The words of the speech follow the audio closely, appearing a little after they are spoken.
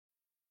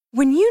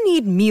When you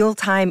need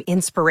mealtime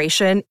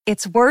inspiration,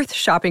 it's worth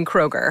shopping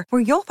Kroger,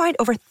 where you'll find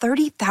over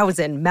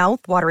 30,000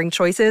 mouth-watering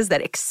choices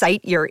that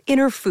excite your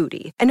inner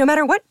foodie. And no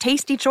matter what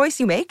tasty choice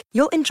you make,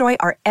 you'll enjoy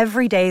our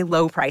everyday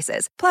low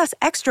prices, plus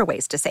extra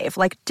ways to save,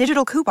 like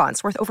digital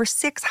coupons worth over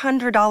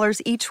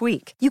 $600 each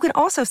week. You can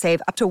also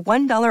save up to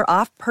 $1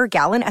 off per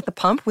gallon at the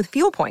pump with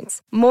fuel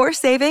points. More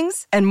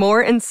savings and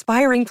more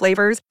inspiring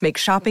flavors make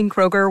shopping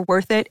Kroger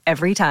worth it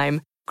every time.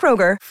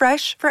 Kroger,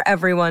 fresh for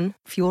everyone.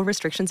 Fuel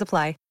restrictions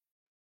apply.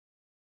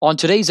 On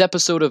today's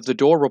episode of The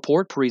Door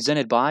Report,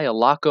 presented by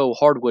Alaco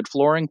Hardwood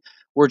Flooring,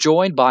 we're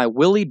joined by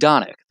Willy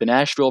Daunic, the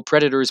Nashville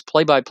Predators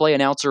play-by-play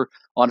announcer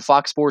on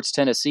Fox Sports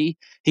Tennessee.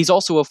 He's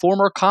also a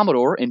former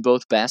Commodore in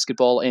both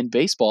basketball and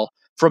baseball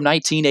from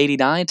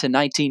 1989 to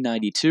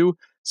 1992,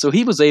 so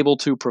he was able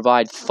to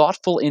provide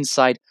thoughtful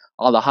insight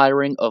on the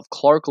hiring of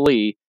Clark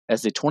Lea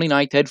as the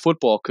 29th head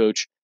football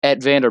coach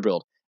at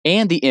Vanderbilt,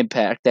 and the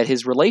impact that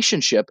his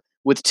relationship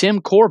with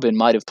Tim Corbin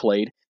might have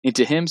played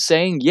into him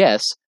saying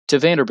yes to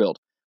Vanderbilt.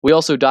 We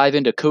also dive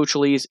into Coach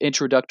Lee's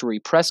introductory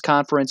press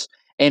conference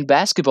and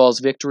basketball's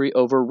victory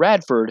over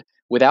Radford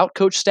without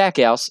Coach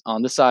Stackhouse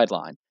on the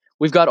sideline.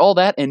 We've got all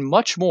that and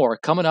much more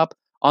coming up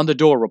on The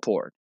Door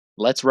Report.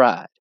 Let's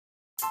ride.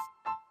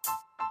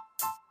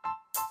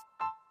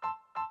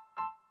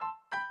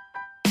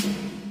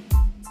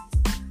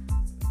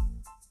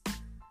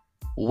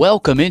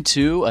 Welcome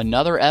into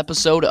another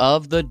episode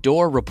of The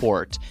Door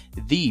Report,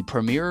 the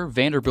premier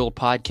Vanderbilt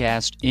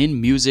podcast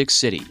in Music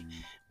City.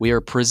 We are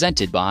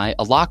presented by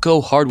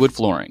Alaco Hardwood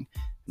Flooring.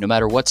 No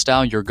matter what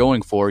style you're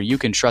going for, you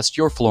can trust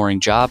your flooring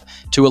job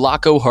to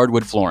Alaco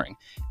Hardwood Flooring.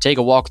 Take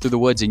a walk through the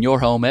woods in your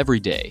home every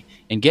day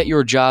and get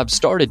your job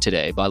started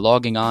today by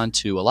logging on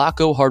to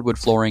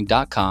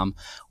alacohardwoodflooring.com,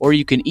 or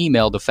you can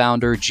email the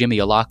founder, Jimmy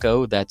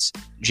Alaco. That's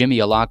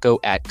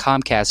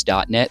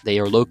jimmyalaco@comcast.net. They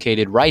are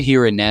located right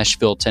here in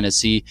Nashville,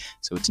 Tennessee,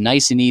 so it's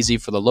nice and easy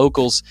for the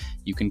locals.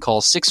 You can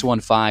call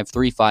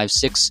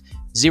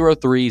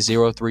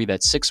 615-356-0303.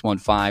 That's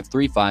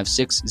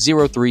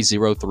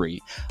 615-356-0303.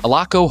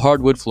 Alaco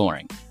Hardwood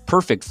Flooring.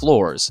 Perfect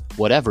floors,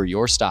 whatever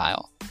your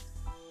style.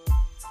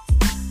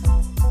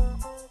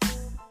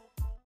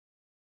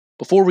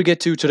 Before we get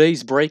to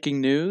today's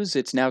breaking news,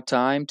 it's now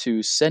time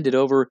to send it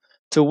over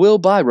to Will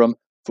Byram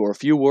for a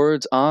few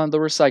words on the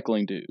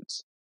Recycling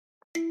Dudes.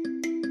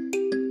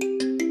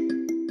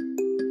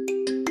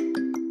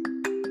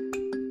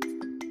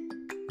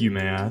 You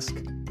may ask,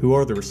 who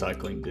are the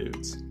Recycling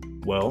Dudes?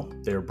 Well,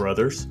 they are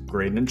brothers,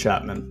 Graydon and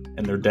Chapman,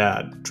 and their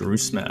dad, Drew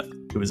Smith,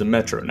 who was a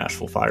Metro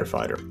Nashville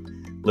firefighter.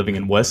 Living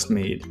in West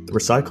Mead, the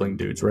Recycling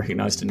Dudes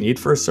recognized a need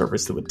for a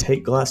service that would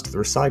take glass to the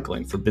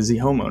recycling for busy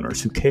homeowners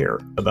who care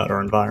about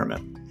our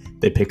environment.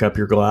 They pick up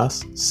your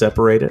glass,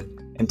 separate it,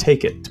 and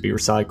take it to be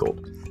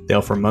recycled. They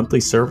offer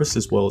monthly service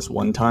as well as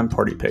one-time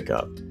party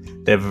pickup.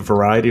 They have a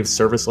variety of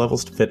service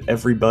levels to fit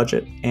every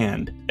budget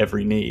and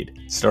every need,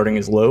 starting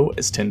as low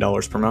as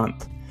 $10 per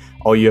month.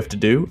 All you have to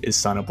do is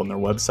sign up on their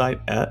website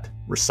at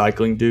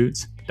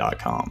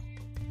recyclingdudes.com.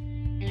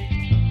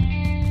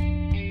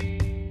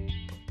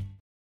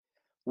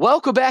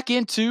 Welcome back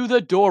into The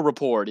Door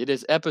Report. It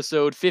is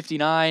episode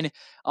 59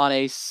 on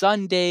a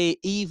Sunday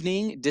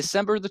evening.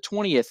 December the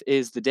 20th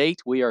is the date.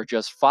 We are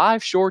just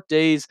 5 short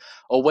days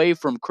away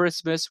from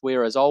Christmas. We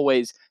are, as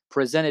always,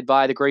 presented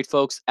by the great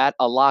folks at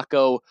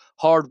Alaco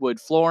Hardwood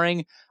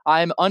Flooring.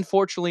 I'm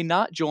unfortunately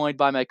not joined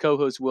by my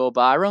co-host Will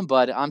Byram,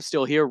 but I'm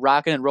still here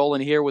rocking and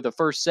rolling here with the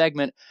first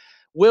segment.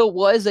 Will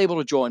was able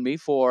to join me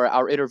for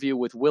our interview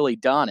with Willy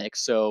Daunic,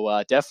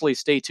 so definitely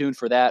stay tuned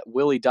for that.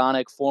 Willy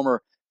Daunic,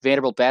 former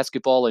Vanderbilt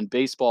basketball and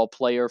baseball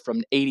player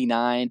from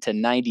 89 to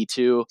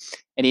 92,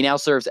 and he now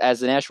serves as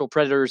the Nashville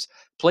Predators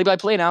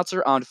play-by-play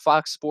announcer on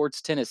Fox Sports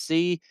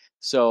Tennessee.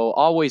 So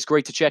always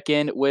great to check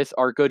in with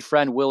our good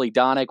friend Willy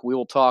Daunic. We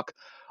will talk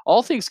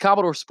all things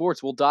Commodore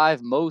sports. We'll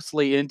dive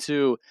mostly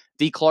into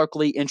the Clark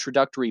Lea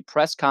introductory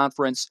press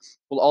conference.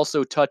 We'll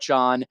also touch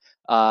on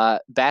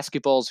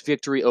basketball's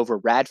victory over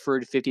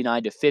Radford,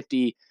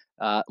 59-50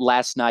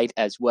 last night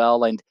as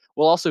well, and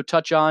we'll also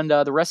touch on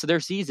the rest of their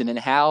season and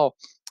how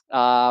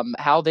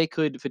they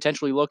could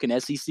potentially look in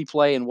SEC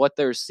play and what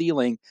their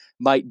ceiling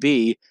might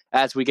be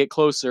as we get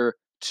closer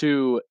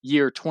to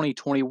year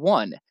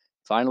 2021.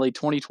 Finally,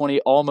 2020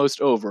 almost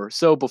over.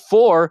 So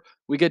before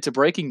we get to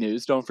breaking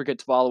news, don't forget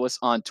to follow us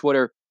on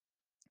Twitter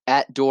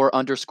at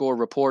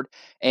door_report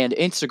and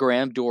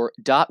Instagram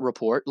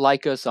door.report.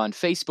 Like us on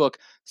Facebook.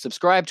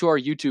 Subscribe to our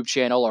YouTube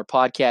channel. Our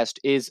podcast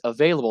is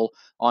available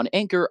on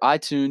Anchor,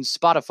 iTunes,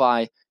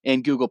 Spotify,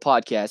 and Google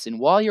Podcasts. And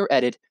while you're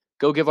at it,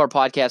 go give our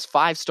podcast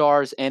 5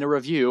 stars and a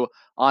review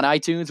on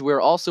iTunes.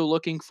 We're also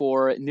looking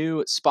for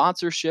new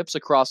sponsorships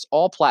across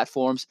all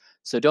platforms,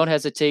 so don't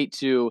hesitate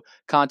to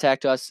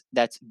contact us.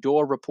 That's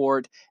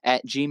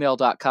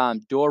doorreport@gmail.com,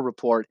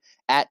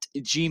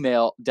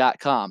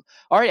 doorreport@gmail.com.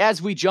 All right,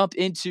 as we jump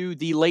into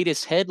the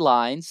latest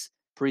headlines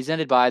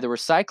presented by the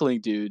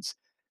Recycling Dudes,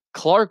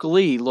 Clark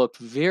Lea looked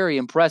very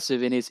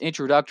impressive in his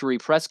introductory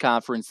press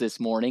conference this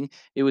morning.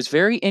 It was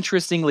very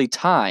interestingly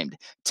timed,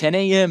 10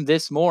 a.m.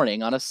 this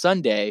morning on a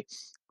Sunday,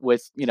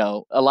 with,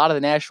 a lot of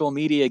the national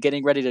media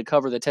getting ready to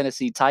cover the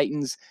Tennessee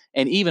Titans,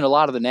 and even a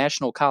lot of the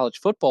national college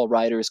football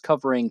writers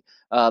covering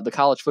the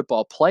college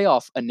football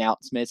playoff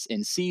announcements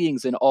and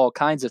seedings and all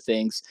kinds of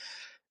things.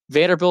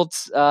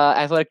 Vanderbilt's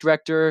athletic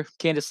director,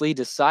 Candace Lee,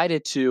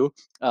 decided to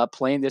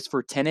plan this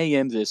for 10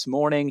 a.m. this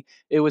morning.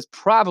 It was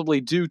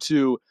probably due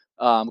to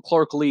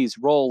Clark Lea's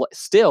role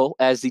still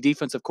as the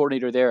defensive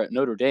coordinator there at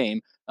Notre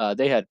Dame.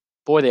 They had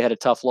a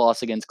tough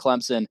loss against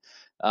Clemson.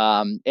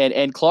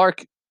 And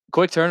Clark,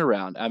 quick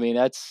turnaround. I mean,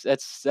 that's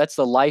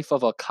the life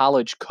of a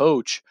college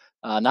coach.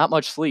 Not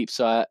much sleep.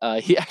 So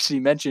he actually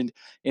mentioned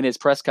in his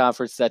press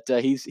conference that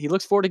he's going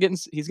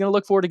to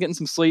look forward to getting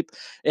some sleep.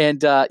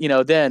 And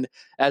then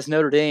as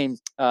Notre Dame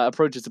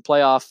approaches the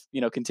playoff,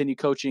 continue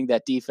coaching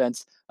that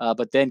defense,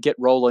 but then get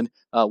rolling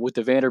with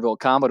the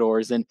Vanderbilt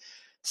Commodores. And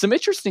some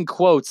interesting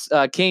quotes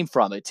came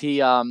from it.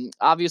 He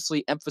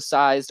obviously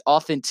emphasized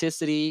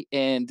authenticity,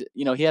 and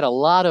he had a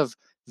lot of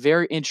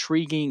very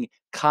intriguing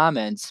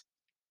comments.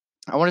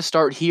 I want to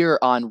start here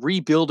on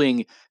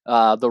rebuilding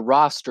the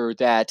roster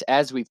that,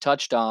 as we've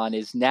touched on,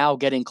 is now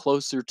getting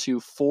closer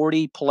to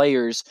 40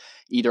 players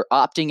either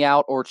opting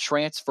out or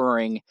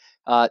transferring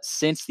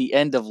since the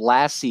end of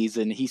last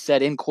season. He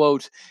said, in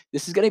quote,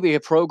 "This is going to be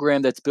a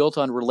program that's built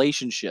on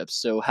relationships.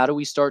 So how do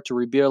we start to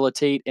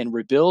rehabilitate and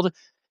rebuild?"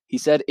 He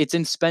said, "It's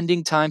in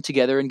spending time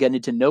together and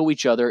getting to know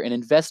each other and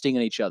investing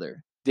in each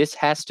other. This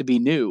has to be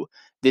new.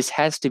 This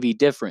has to be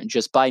different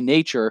just by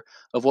nature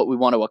of what we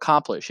want to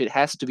accomplish. It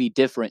has to be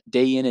different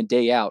day in and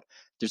day out.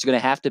 There's going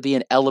to have to be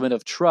an element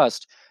of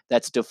trust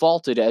that's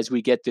defaulted as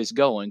we get this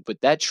going, but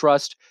that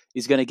trust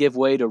is going to give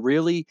way to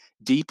really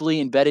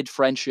deeply embedded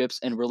friendships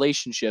and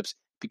relationships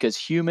because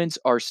humans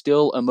are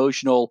still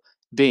emotional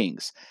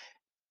beings."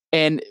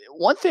 And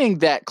one thing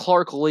that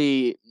Clark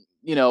Lea,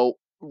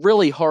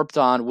 really harped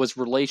on was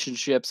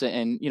relationships.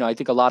 And, I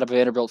think a lot of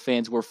Vanderbilt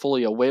fans were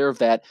fully aware of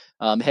that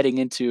heading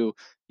into,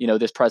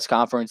 this press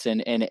conference.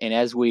 And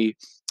as we,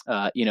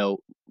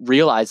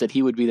 realized that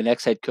he would be the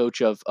next head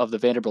coach of the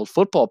Vanderbilt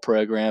football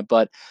program.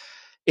 But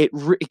it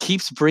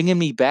keeps bringing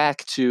me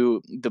back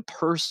to the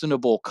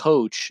personable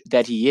coach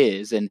that he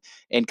is, and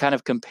kind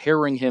of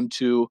comparing him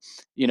to,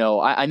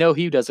 I know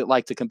he doesn't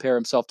like to compare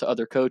himself to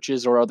other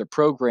coaches or other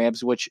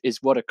programs, which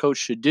is what a coach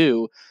should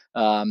do.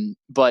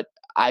 But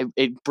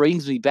it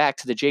brings me back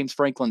to the James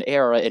Franklin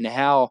era and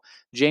how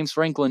James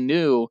Franklin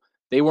knew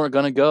they weren't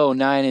going to go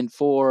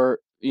 9-4,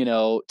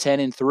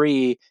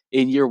 10-3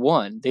 in year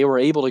one. They were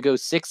able to go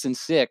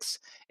 6-6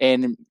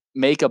 and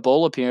make a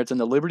bowl appearance in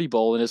the Liberty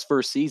Bowl in his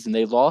first season.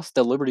 They lost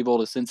the Liberty Bowl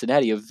to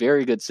Cincinnati, a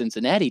very good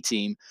Cincinnati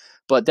team.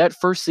 But that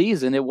first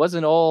season, it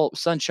wasn't all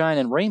sunshine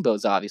and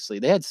rainbows, obviously.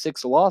 They had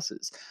 6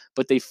 losses,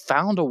 but they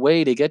found a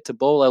way to get to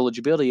bowl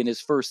eligibility in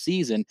his first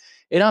season.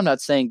 And I'm not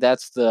saying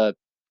that's the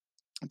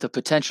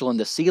potential and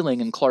the ceiling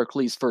in Clark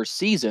Lea's first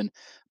season,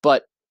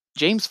 but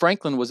James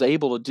Franklin was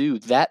able to do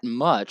that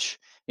much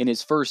in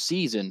his first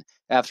season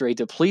after a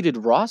depleted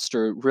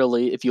roster,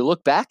 really, if you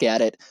look back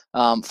at it,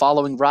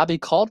 following Robbie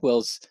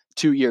Caldwell's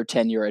 2-year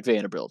tenure at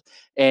Vanderbilt.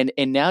 And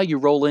now you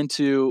roll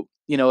into,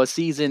 a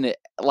season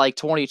like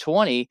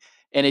 2020,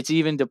 and it's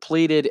even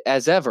depleted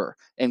as ever.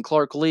 And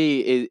Clark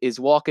Lea is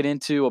walking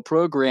into a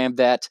program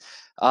that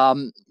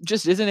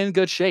just isn't in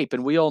good shape,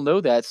 and we all know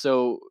that.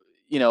 So,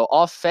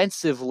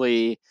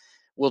 offensively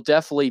will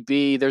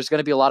definitely there's going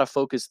to be a lot of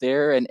focus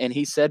there. And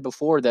he said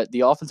before that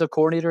the offensive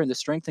coordinator and the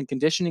strength and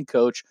conditioning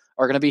coach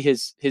are going to be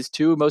his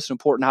 2 most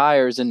important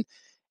hires. And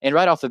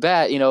right off the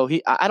bat,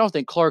 I don't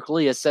think Clark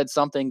Lea has said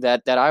something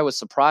that I was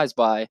surprised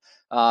by.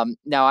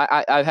 Now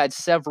I've had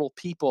several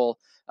people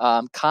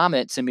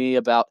comment to me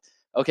about,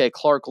 okay,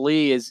 Clark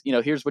Lea is,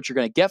 here's what you're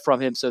going to get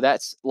from him. So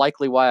that's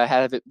likely why I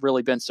haven't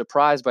really been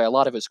surprised by a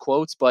lot of his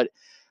quotes. But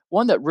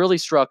one that really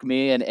struck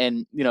me,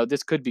 and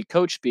this could be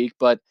coach speak,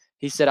 but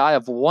he said, "I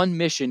have one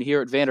mission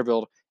here at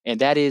Vanderbilt, and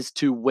that is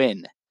to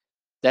win.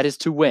 That is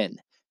to win."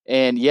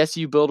 And yes,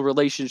 you build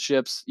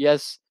relationships.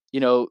 Yes,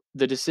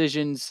 the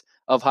decisions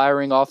of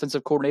hiring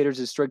offensive coordinators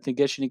and strength and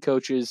conditioning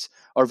coaches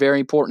are very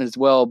important as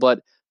well. But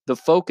the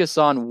focus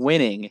on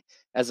winning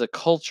as a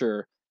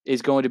culture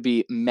is going to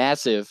be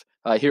massive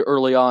here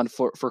early on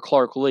for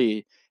Clark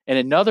Lea. And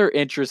another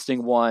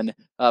interesting one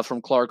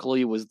from Clark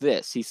Lea was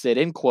this. He said,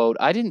 in quote,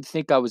 "I didn't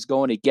think I was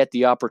going to get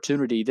the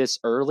opportunity this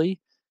early."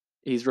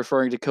 He's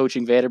referring to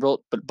coaching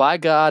Vanderbilt, but by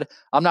God,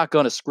 I'm not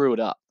going to screw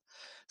it up.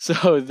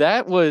 So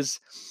that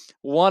was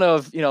one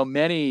of,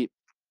 many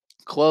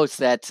quotes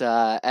that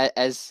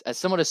as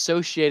someone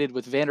associated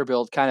with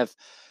Vanderbilt kind of,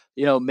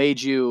 made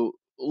you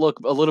look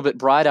a little bit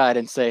bright-eyed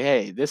and say,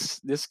 hey,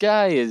 this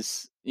guy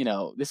is,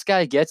 this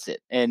guy gets it.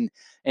 And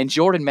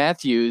Jordan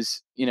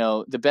Matthews,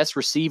 the best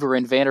receiver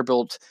in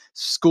Vanderbilt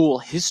school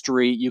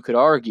history, you could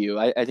argue.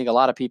 I think a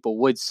lot of people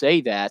would say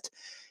that.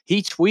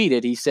 He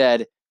tweeted, he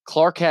said,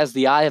 "Clark has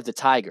the eye of the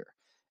tiger."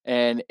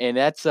 And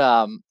that's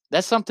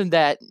something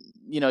that,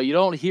 you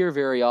don't hear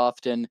very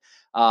often,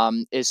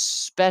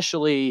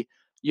 especially,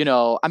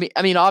 I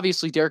mean,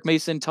 obviously Derek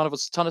Mason, ton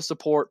of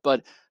support,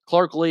 but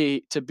Clark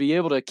Lea to be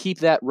able to keep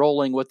that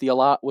rolling with a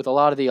lot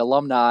of the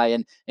alumni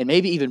and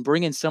maybe even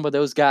bringing some of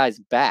those guys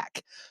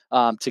back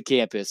to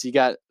campus. You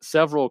got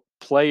several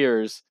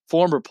players,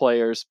 former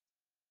players,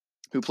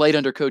 who played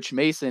under Coach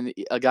Mason.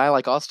 A guy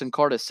like Austin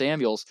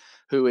Carter-Samuels,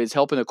 who is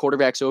helping the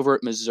quarterbacks over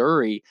at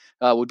Missouri,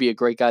 would be a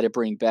great guy to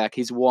bring back.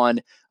 He's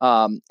won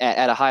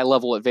at a high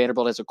level at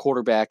Vanderbilt as a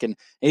quarterback. And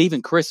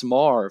even Chris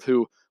Marv,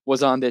 who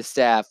was on this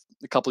staff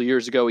a couple of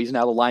years ago, he's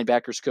now the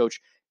linebackers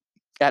coach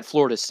at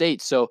Florida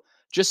State. So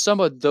just some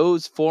of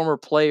those former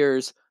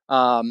players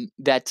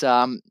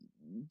that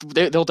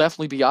they'll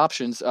definitely be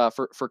options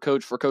for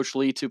Coach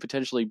Lea to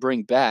potentially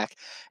bring back.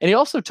 And he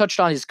also touched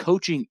on his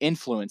coaching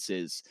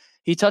influences.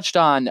 He touched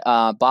on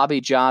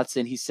Bobby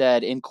Johnson. He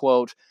said, in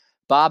quote,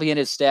 Bobby and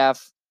his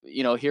staff,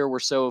 here were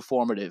so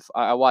formative.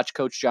 I watch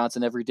Coach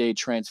Johnson every day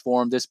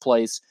transform this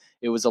place.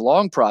 It was a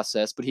long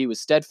process, but he was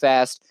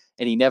steadfast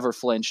and he never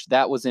flinched.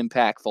 That was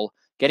impactful.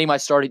 Getting my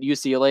start at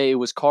UCLA, it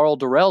was Carl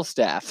Durrell's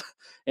staff.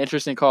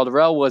 Interesting, Carl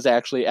Durrell was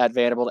actually at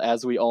Vanderbilt,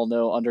 as we all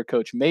know, under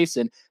Coach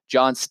Mason.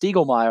 John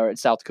Stiegelmeier at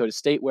South Dakota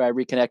State, where I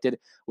reconnected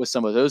with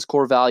some of those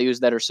core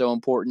values that are so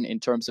important in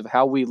terms of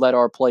how we let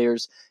our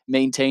players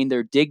maintain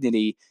their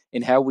dignity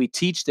and how we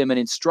teach them and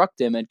instruct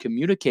them and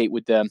communicate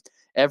with them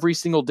every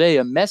single day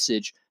a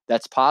message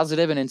that's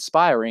positive and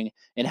inspiring,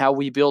 and how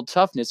we build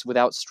toughness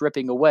without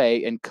stripping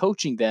away and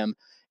coaching them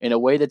in a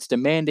way that's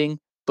demanding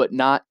but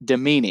not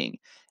demeaning.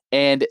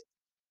 And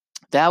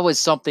that was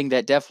something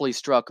that definitely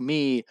struck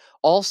me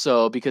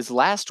also, because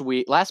last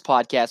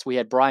podcast, we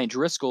had Brian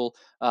Driscoll,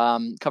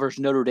 covers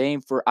Notre Dame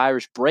for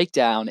Irish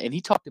Breakdown, and he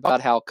talked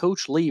about how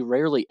Coach Lea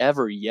rarely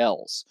ever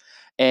yells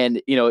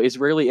and, is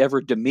rarely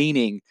ever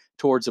demeaning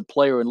towards a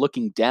player and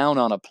looking down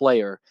on a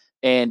player.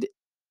 And,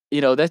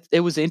 that it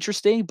was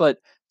interesting, but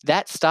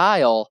that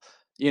style,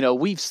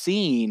 we've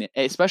seen,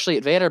 especially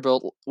at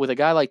Vanderbilt with a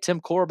guy like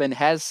Tim Corbin,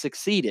 has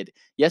succeeded.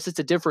 Yes, it's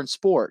a different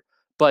sport,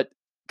 but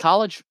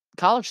college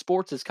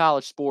sports is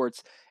college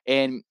sports,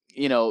 and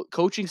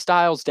coaching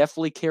styles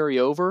definitely carry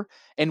over.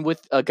 And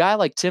with a guy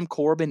like Tim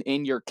Corbin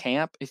in your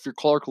camp, if you're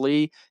Clark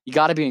Lea, you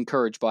got to be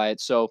encouraged by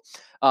it. So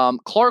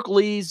Clark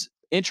Lea's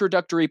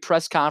introductory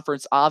press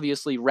conference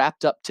obviously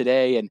wrapped up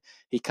today, and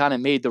he kind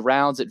of made the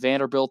rounds at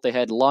Vanderbilt. They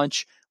had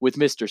lunch with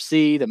Mr.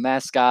 C, the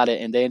mascot,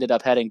 and they ended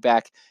up heading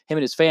back. Him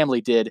and his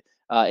family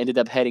ended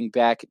up heading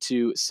back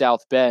to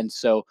South Bend.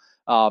 So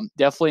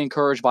definitely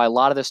encouraged by a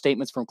lot of the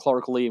statements from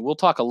Clark Lea. We'll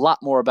talk a lot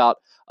more about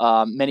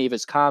many of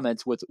his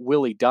comments with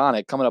Willy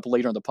Daunic coming up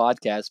later in the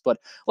podcast. But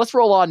let's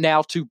roll on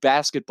now to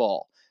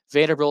basketball.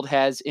 Vanderbilt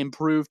has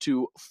improved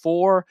to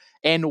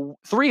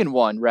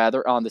 3-1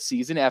 rather on the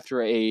season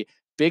after a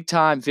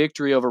big-time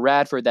victory over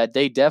Radford that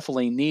they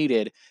definitely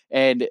needed.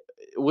 And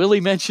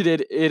Willie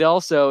mentioned it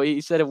also.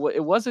 He said it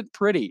wasn't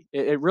pretty.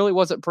 It really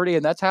wasn't pretty,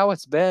 and that's how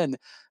it's been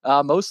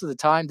most of the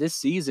time this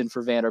season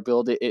for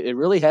Vanderbilt. It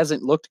really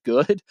hasn't looked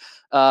good,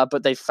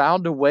 but they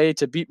found a way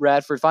to beat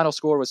Radford. Final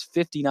score was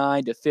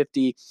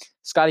 59-50.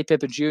 Scottie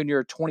Pippen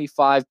Jr.,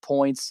 25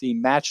 points. He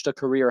matched a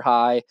career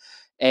high.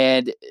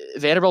 And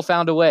Vanderbilt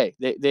found a way.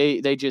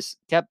 They just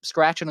kept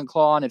scratching and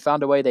clawing and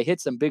found a way. They hit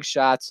some big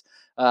shots.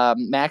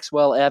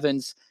 Maxwell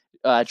Evans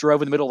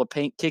drove in the middle of the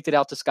paint, kicked it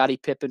out to Scottie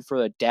Pippen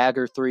for a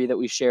dagger three that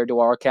we shared to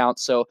our account.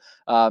 So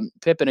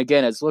Pippen,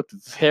 again, has looked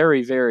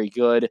very, very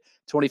good.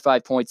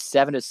 25 points,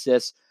 7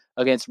 assists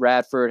against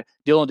Radford.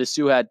 Dylan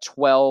Dessou had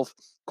 12.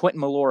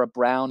 Quentin Melora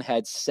Brown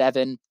had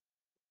 7.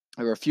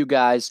 There were a few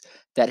guys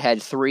that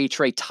had 3.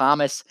 Trey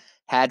Thomas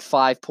had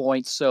 5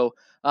 points. So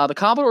the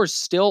Commodores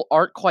still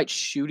aren't quite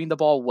shooting the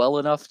ball well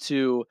enough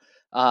to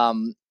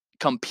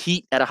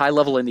compete at a high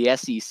level in the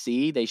SEC.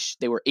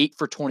 They were 8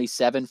 for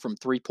 27 from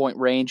 3-point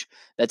range.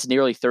 That's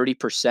nearly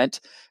 30%.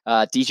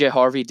 DJ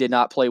Harvey did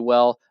not play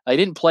well. He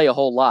didn't play a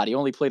whole lot. He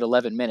only played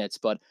 11 minutes,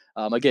 but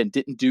again,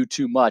 didn't do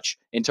too much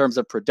in terms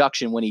of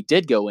production when he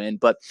did go in.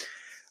 But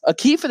a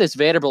key for this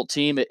Vanderbilt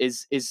team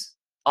is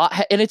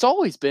and it's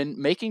always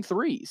been making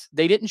threes.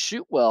 They didn't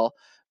shoot well,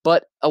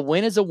 but a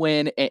win is a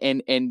win,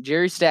 and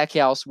Jerry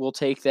Stackhouse will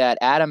take that.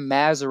 Adam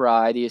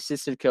Mazerai, the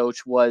assistant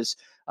coach, was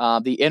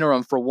the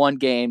interim for one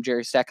game.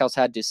 Jerry Stackhouse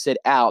had to sit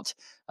out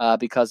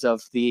because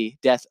of the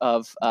death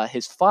of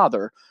his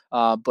father.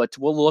 But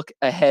we'll look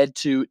ahead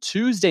to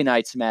Tuesday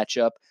night's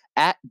matchup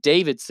at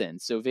Davidson.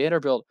 So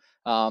Vanderbilt,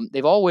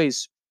 they've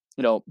always,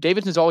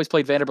 Davidson's always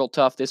played Vanderbilt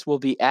tough. This will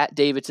be at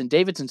Davidson.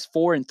 Davidson's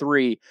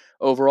 4-3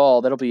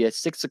 overall. That'll be a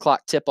 6:00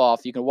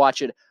 tip-off. You can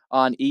watch it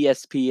on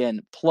ESPN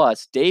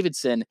Plus.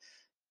 Davidson,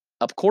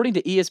 according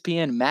to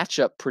ESPN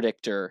Matchup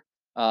Predictor,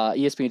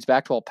 ESPN's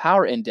Basketball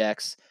Power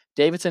Index,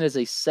 Davidson has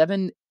a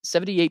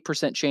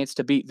 78% chance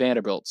to beat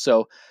Vanderbilt.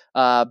 So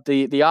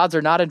the odds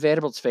are not in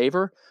Vanderbilt's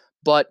favor,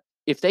 but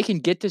if they can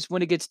get this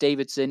win against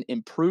Davidson,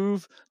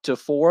 improve to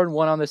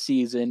 4-1 on the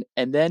season,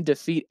 and then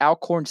defeat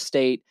Alcorn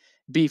State,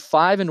 be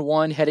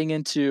 5-1 heading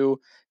into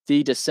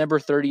the December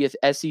 30th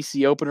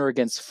SEC opener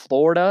against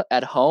Florida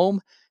at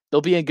home, they'll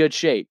be in good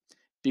shape.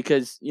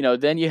 because,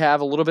 then you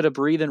have a little bit of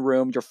breathing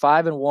room. You're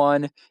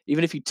 5-1.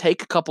 Even if you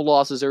take a couple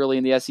losses early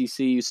in the SEC,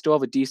 you still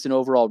have a decent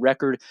overall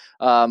record.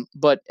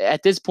 But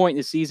at this point in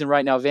the season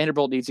right now,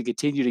 Vanderbilt needs to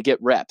continue to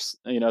get reps.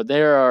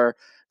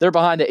 They're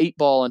behind the 8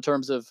 ball in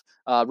terms of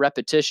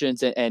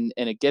repetitions and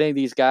getting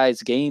these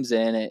guys games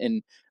in.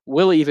 And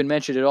Willie even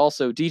mentioned it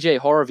also. DJ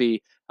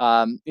Harvey,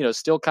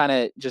 still kind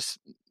of just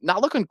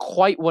not looking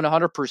quite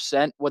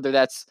 100%, whether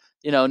that's,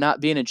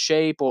 not being in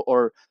shape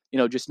or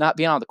just not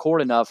being on the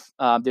court enough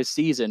this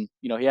season.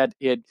 He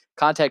had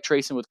contact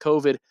tracing with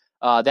COVID,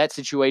 that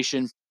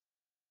situation.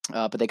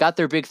 But they got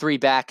their big 3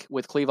 back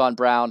with Cleavon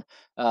Brown,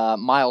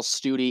 Miles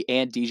Studi,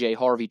 and DJ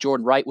Harvey.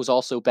 Jordan Wright was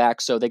also back.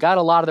 So they got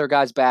a lot of their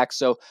guys back.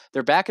 So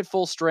they're back at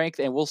full strength,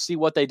 and we'll see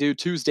what they do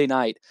Tuesday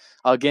night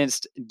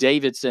against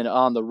Davidson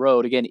on the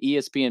road. Again,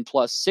 ESPN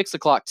Plus, 6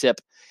 o'clock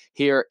tip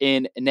here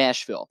in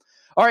Nashville.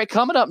 All right,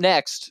 coming up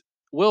next,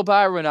 Will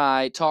Byron and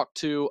I talked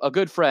to a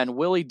good friend,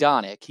 Willy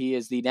Daunic. He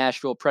is the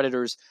Nashville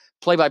Predators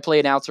play-by-play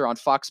announcer on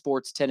Fox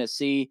Sports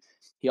Tennessee.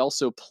 He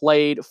also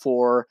played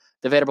for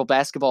the Vanderbilt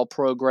basketball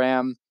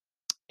program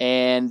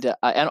and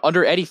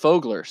under Eddie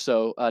Fogler.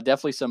 So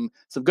definitely some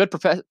good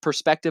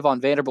perspective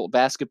on Vanderbilt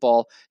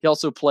basketball. He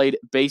also played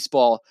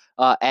baseball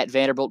at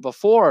Vanderbilt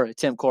before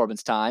Tim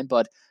Corbin's time,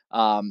 but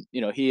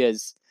he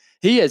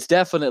has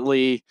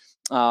definitely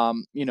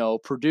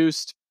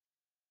produced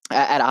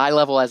at a high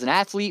level as an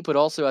athlete, but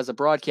also as a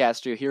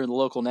broadcaster here in the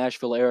local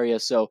Nashville area.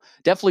 So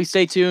definitely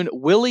stay tuned.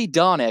 Willy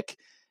Daunic,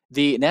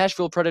 the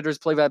Nashville Predators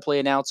play-by-play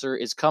announcer,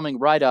 is coming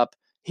right up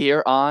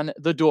here on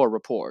The Door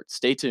Report.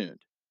 Stay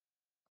tuned.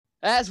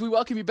 As we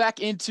welcome you back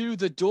into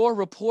The Door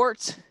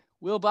Report,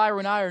 Will Byron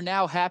and I are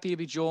now happy to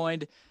be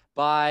joined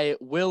by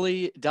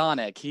Willy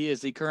Daunic. He is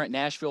the current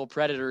Nashville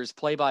Predators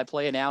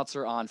play-by-play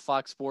announcer on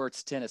Fox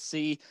Sports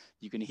Tennessee.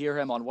 You can hear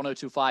him on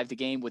 102.5 The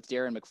Game with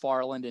Darren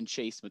McFarland and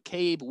Chase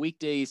McCabe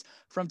weekdays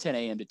from 10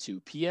 a.m. to 2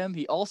 p.m.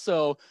 He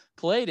also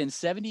played in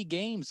 70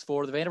 games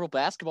for the Vanderbilt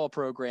basketball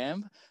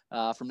program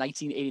from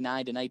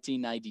 1989 to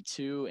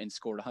 1992 and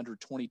scored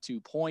 122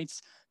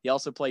 points. He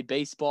also played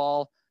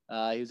baseball.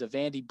 He was a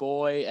Vandy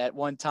boy at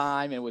one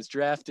time and was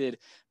drafted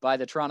by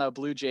the Toronto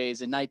Blue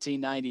Jays in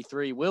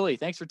 1993. Willie,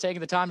 thanks for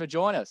taking the time to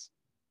join us.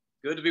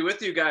 Good to be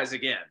with you guys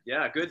again.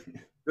 Yeah, good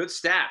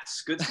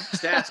stats. Good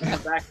stats coming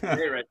back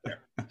today right there.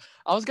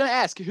 I was going to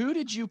ask, who were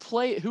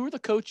the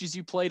coaches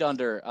you played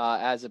under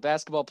as a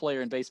basketball player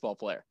and baseball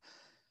player?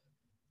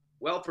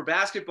 Well, for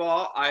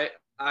basketball, I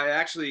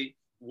actually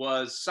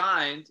was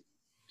signed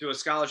to a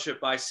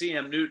scholarship by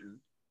C.M. Newton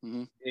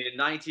in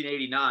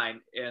 1989,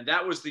 and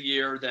that was the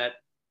year that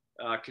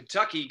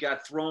Kentucky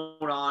got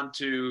thrown on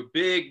to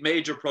big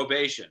major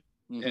probation.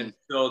 And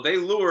so they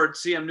lured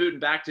C.M. Newton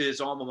back to his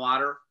alma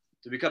mater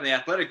to become the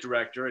athletic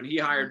director, and he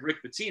hired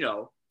Rick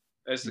Pitino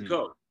as the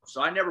coach.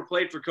 So I never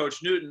played for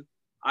Coach Newton.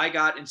 I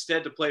got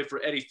instead to play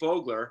for Eddie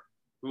Fogler,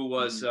 who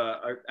was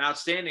an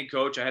outstanding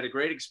coach. I had a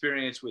great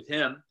experience with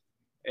him.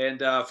 And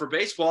for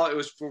baseball, it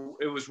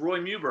was Roy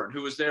Mewburn,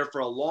 who was there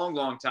for a long,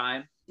 long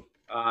time.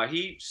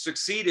 He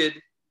succeeded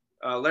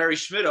Larry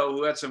Schmittou,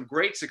 who had some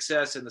great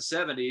success in the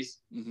 70s.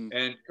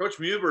 And Coach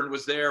Mewburn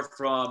was there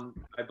from,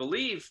 I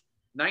believe,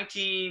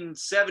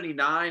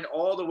 1979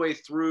 all the way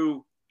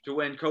through to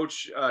when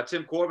Coach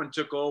Tim Corbin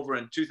took over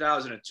in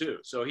 2002.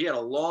 So he had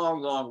a long,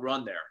 long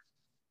run there.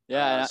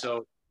 Yeah. So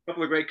a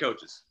couple of great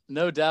coaches.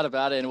 No doubt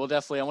about it. And I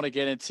want to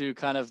get into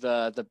kind of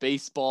the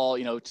baseball,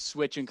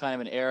 switching kind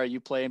of an era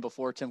you played in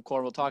before Tim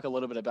Corbin. We'll talk a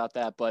little bit about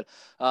that. But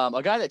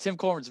a guy that Tim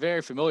Corbin's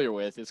very familiar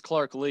with is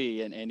Clark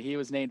Lea. And he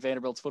was named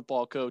Vanderbilt's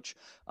football coach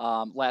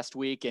last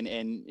week. And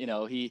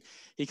he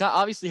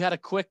obviously had a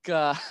quick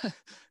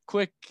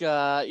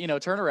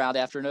turnaround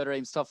after Notre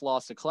Dame's tough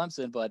loss to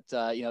Clemson. But,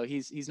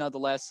 he's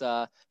nonetheless,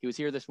 he was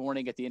here this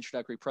morning at the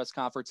introductory press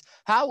conference.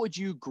 How would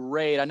you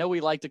grade? I know we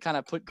like to kind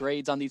of put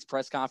grades on these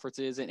press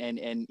conferences and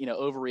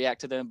overreact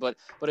to them. But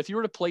if you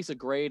were to place a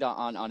grade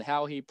on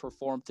how he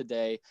performed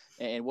today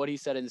and what he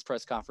said in his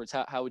press conference,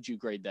 how would you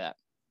grade that?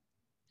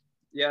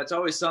 Yeah, it's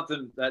always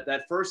something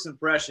that first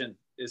impression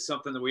is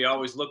something that we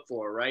always look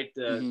for, right?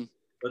 The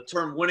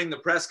term winning the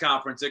press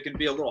conference, it can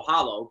be a little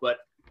hollow, but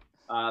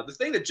the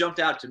thing that jumped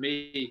out to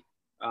me,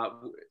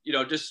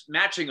 just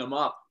matching him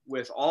up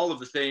with all of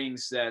the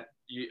things that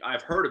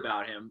I've heard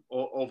about him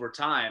over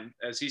time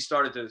as he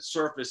started to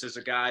surface as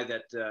a guy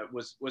that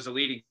was a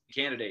leading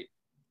candidate,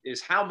 is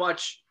how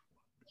much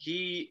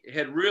he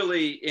had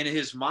really in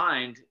his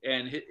mind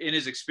and in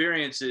his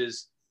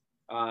experiences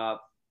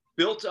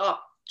built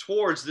up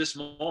towards this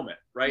moment,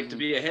 right? To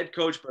be a head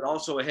coach, but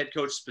also a head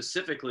coach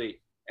specifically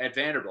at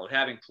Vanderbilt,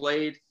 having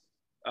played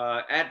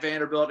at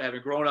Vanderbilt,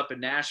 having grown up in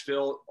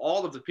Nashville,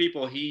 all of the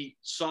people he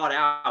sought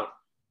out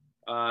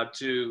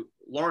to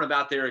learn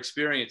about their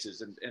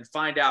experiences and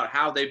find out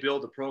how they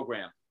build a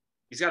program.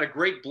 He's got a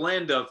great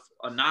blend of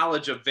a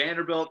knowledge of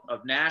Vanderbilt,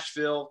 of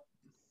Nashville,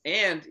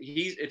 and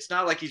it's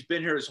not like he's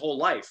been here his whole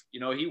life.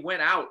 He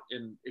went out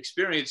and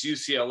experienced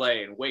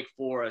UCLA and Wake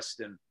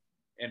Forest and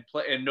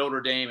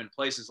Notre Dame and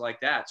places like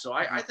that. So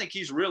I think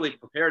he's really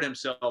prepared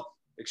himself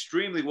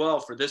extremely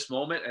well for this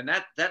moment, and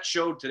that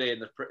showed today in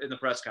the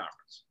press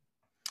conference.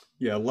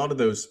 Yeah, a lot of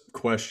those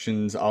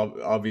questions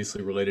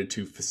obviously related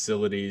to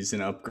facilities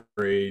and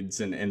upgrades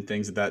and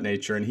things of that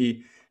nature. And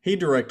he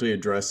directly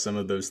addressed some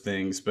of those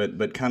things,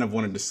 but kind of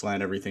wanted to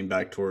slant everything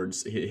back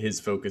towards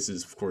his focus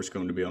is, of course,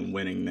 going to be on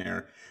winning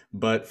there.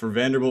 But for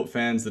Vanderbilt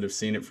fans that have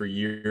seen it for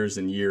years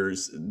and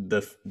years,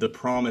 the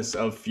promise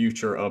of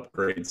future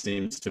upgrades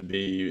seems to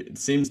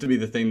be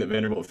the thing that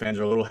Vanderbilt fans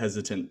are a little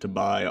hesitant to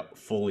buy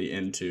fully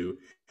into.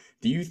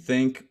 Do you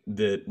think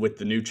that with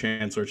the new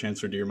Chancellor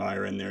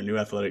Diermeyer and their new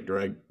athletic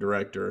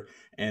director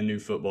and new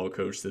football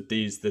coach, that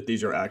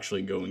these are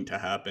actually going to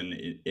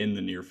happen in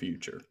the near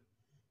future?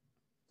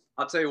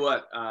 I'll tell you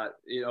what,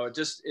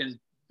 just in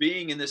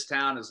being in this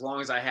town as long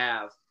as I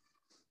have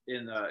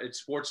in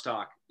sports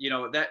talk,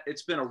 that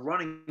it's been a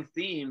running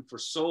theme for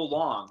so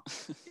long,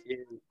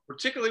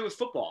 particularly with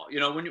football.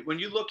 When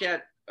you look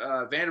at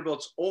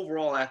Vanderbilt's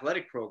overall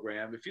athletic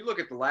program, if you look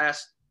at the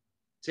last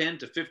 10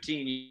 to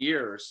 15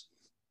 years,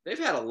 they've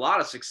had a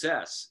lot of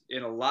success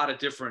in a lot of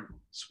different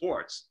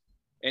sports.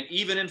 And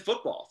even in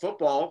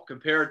football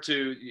compared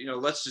to,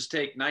 let's just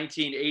take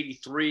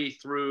 1983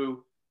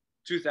 through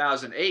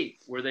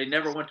 2008, where they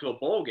never went to a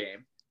bowl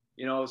game.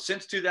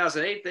 Since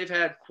 2008, they've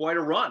had quite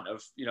a run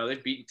of,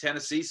 they've beaten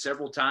Tennessee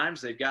several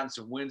times. They've gotten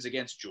some wins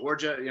against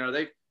Georgia.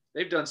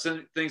 They've done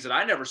some things that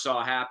I never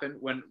saw happen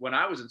when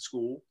I was in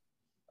school.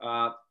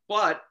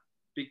 But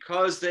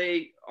because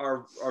they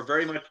are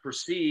very much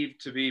perceived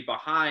to be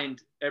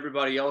behind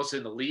everybody else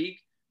in the league,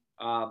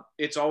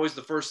 it's always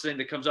the first thing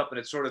that comes up, and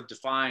it sort of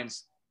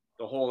defines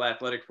the whole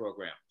athletic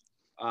program.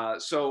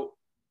 So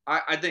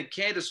I think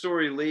Candace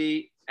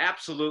Storey-Lee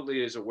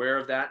absolutely is aware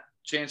of that.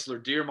 Chancellor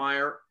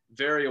Diermeyer,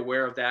 very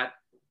aware of that.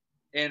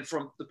 And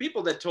from the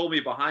people that told me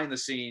behind the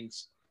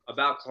scenes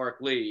about Clark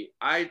Lea,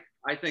 I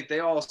think they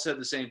all said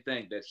the same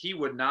thing, that he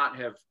would not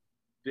have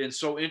been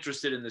so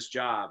interested in this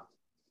job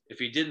if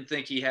he didn't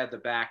think he had the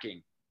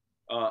backing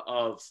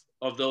of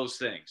those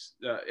things.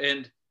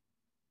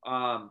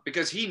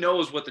 Because he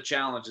knows what the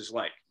challenge is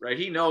like, right?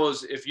 He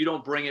knows if you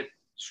don't bring it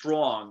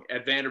strong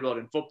at Vanderbilt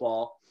in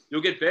football,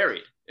 you'll get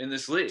buried in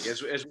this league,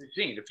 as we've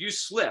seen. If you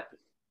slip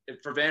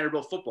for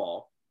Vanderbilt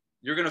football,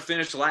 you're going to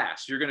finish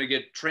last. You're going to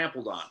get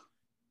trampled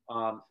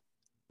on.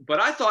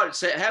 But I thought,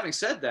 having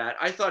said that,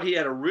 I thought he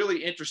had a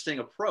really interesting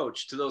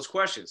approach to those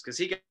questions, because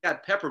he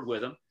got peppered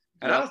with them.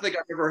 And I don't think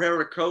I've ever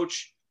heard a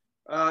coach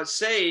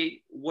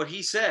say what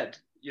he said.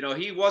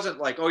 He wasn't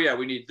like, oh yeah,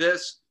 we need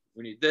this,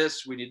 we need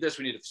this, we need this,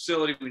 we need a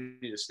facility, we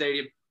need a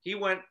stadium. He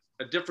went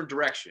a different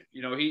direction.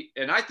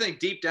 And I think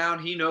deep down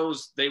he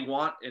knows they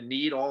want and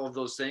need all of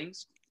those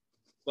things,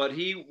 but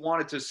he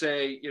wanted to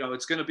say,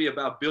 it's going to be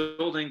about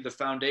building the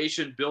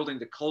foundation, building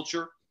the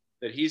culture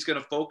that he's going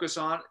to focus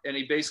on. And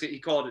he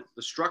called it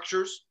the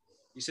structures.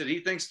 He said he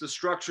thinks the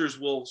structures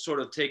will sort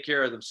of take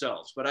care of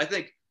themselves. But I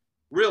think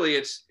really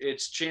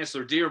it's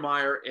Chancellor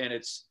Diermeyer and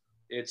it's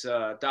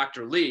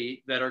Dr.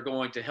 Lee that are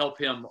going to help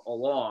him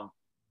along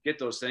get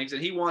those things.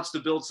 And he wants to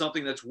build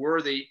something that's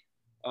worthy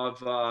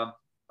of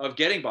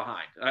getting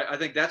behind. I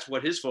think that's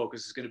what his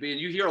focus is going to be.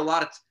 And you hear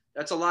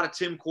that's a lot of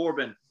Tim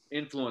Corbin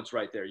influence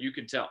right there. You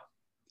can tell.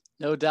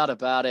 No doubt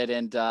about it.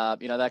 And, that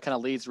kind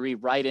of leads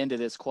right into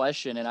this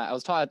question. And I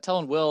was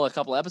telling Will a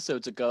couple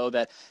episodes ago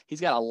that he's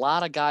got a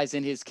lot of guys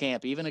in his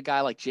camp, even a guy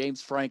like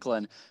James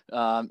Franklin,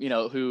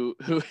 who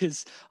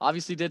is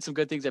obviously did some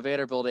good things at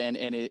Vanderbilt and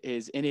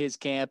is in his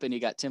camp. And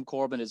you got Tim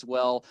Corbin as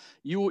well.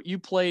 You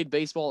played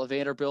baseball at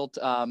Vanderbilt,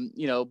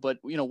 but,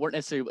 weren't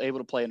necessarily able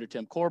to play under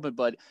Tim Corbin.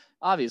 But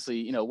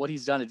obviously, what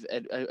he's done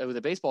with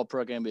the baseball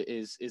program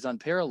is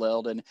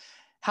unparalleled. And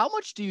how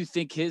much do you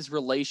think his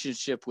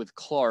relationship with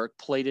Clark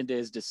played into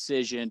his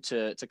decision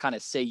to kind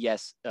of say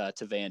yes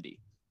to Vandy?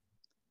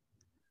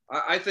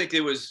 I think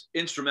it was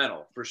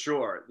instrumental for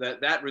sure,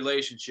 that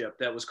relationship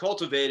that was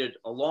cultivated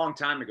a long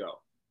time ago.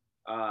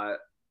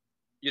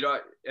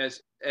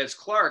 As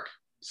Clark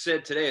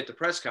said today at the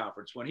press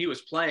conference, when he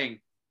was playing,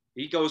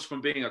 he goes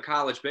from being a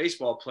college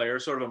baseball player,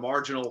 sort of a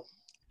marginal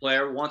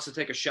player, wants to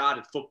take a shot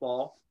at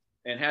football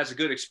and has a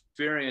good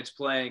experience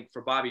playing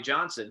for Bobby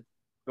Johnson.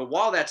 But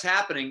while that's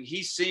happening,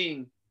 he's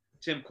seeing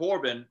Tim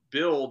Corbin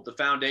build the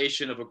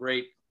foundation of a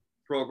great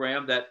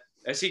program that,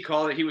 as he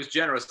called it, he was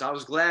generous. I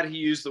was glad he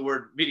used the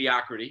word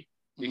mediocrity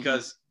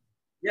because,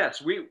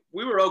 yes, we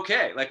were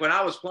okay. Like when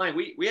I was playing,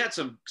 we had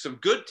some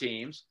good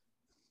teams,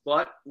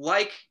 but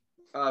like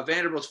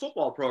Vanderbilt's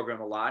football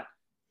program a lot,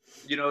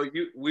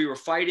 we were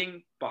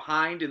fighting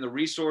behind in the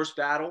resource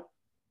battle.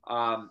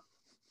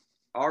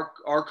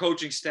 Our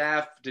coaching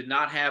staff did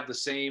not have the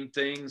same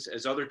things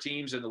as other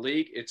teams in the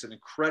league. It's an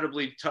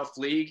incredibly tough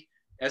league.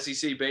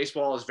 SEC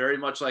baseball is very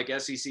much like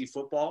SEC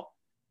football.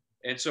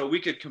 And so we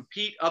could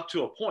compete up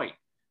to a point,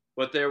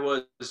 but it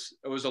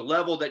was a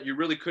level that you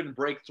really couldn't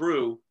break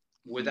through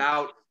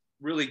without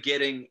really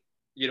getting,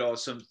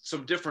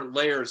 some different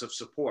layers of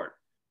support.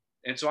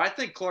 And so I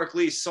think Clark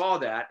Lea saw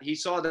that. He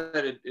saw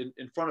that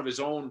in front of his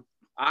own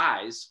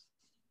eyes.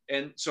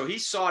 And so he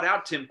sought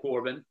out Tim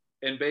Corbin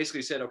and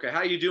basically said, okay, how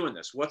are you doing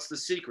this? What's the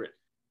secret?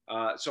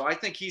 So I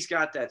think he's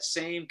got that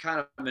same kind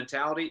of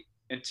mentality.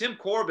 And Tim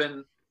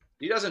Corbin,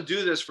 he doesn't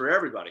do this for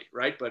everybody,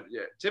 right? But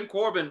Tim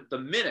Corbin, the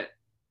minute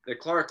that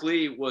Clark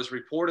Lea was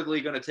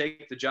reportedly going to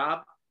take the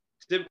job,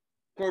 Tim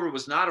Corbin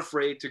was not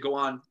afraid to go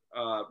on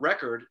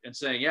record and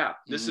saying, yeah,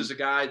 this is a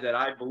guy that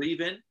I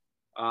believe in.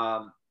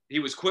 He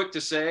was quick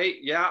to say,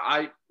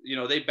 yeah,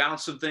 they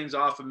bounced some things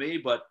off of me,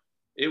 but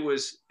it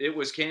was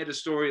Candace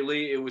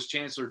Story-Lee, it was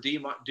Chancellor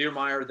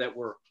Deermeyer that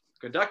were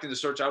conducting the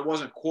search. I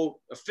wasn't, quote,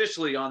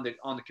 officially on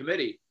the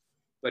committee,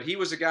 but he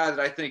was a guy that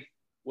I think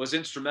was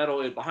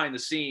instrumental behind the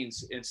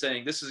scenes in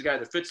saying, this is a guy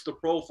that fits the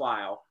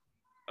profile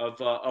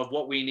of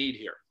what we need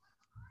here.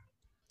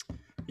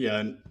 Yeah,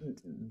 and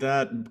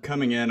that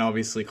coming in,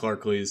 obviously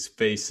Clark Lea is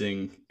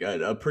facing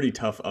a pretty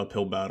tough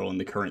uphill battle in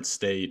the current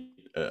state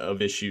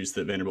of issues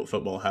that Vanderbilt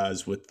football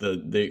has with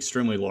the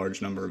extremely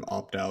large number of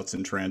opt-outs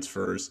and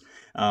transfers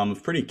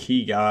of pretty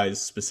key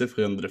guys,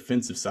 specifically on the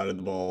defensive side of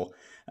the ball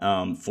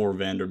for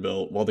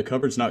Vanderbilt. While the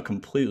cupboard's not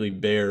completely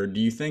bare, do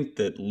you think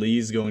that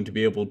Lee's going to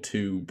be able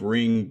to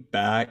bring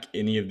back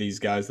any of these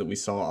guys that we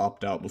saw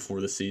opt out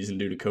before the season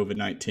due to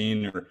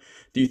COVID-19, or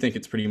do you think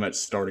it's pretty much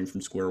starting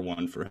from square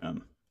one for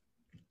him?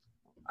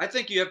 I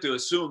think you have to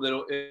assume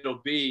that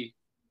it'll be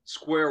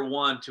square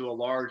one to a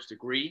large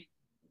degree.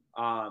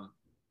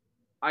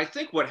 I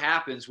think what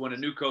happens when a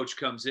new coach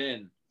comes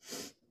in,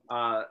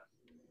 I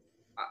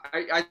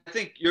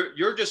think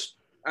you're just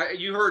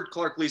you heard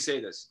Clark Lea say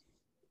this.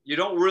 You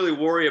don't really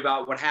worry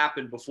about what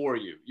happened before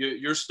you.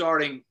 You're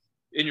starting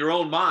in your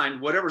own mind,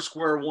 whatever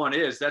square one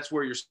is, that's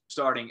where you're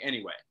starting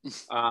anyway.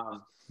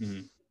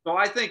 So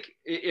I think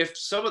if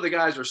some of the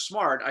guys are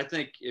smart, I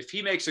think if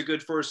he makes a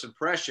good first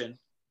impression,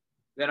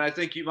 then I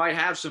think you might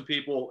have some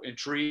people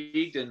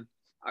intrigued. And,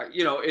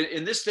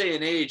 in this day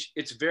and age,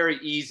 it's very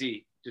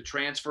easy to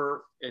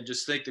transfer and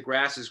just think the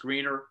grass is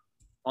greener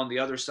on the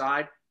other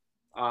side.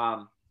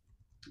 I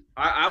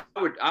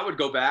would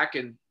go back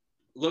and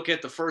look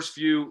at the first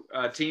few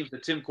teams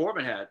that Tim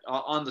Corbin had.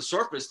 On the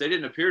surface, they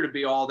didn't appear to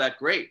be all that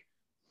great,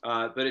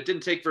 but it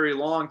didn't take very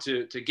long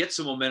to get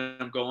some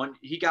momentum going.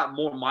 He got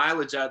more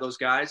mileage out of those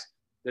guys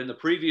than the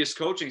previous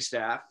coaching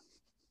staff.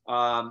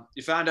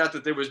 You found out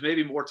that there was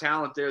maybe more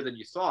talent there than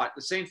you thought.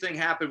 The same thing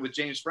happened with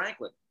James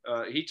Franklin.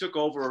 He took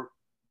over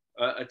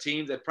a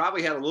team that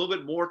probably had a little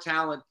bit more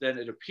talent than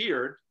it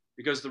appeared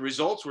because the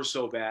results were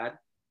so bad,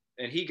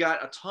 and he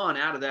got a ton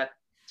out of that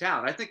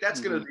talent. I think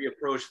that's going to be the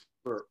approach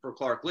for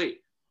Clark Lea.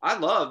 I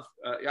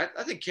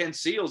think Ken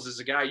Seals is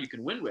a guy you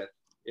can win with.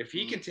 If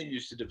he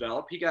continues to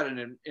develop, he got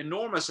an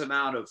enormous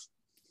amount of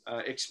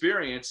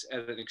experience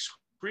at an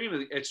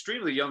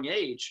extremely young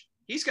age.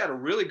 He's got a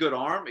really good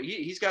arm.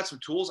 He's got some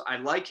tools. I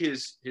like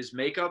his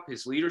makeup,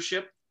 his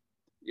leadership.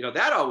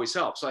 That always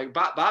helps. Like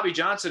Bobby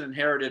Johnson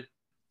inherited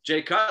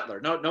Jay Cutler.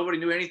 Nobody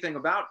knew anything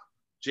about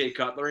Jay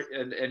Cutler,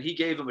 and he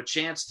gave him a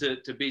chance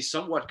to be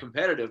somewhat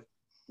competitive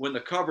when the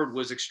cupboard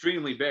was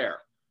extremely bare.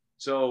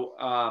 So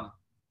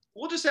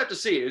we'll just have to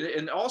see.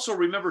 And also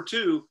remember,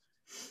 too,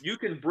 you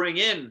can bring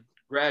in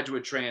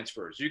graduate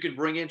transfers. You can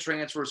bring in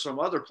transfers from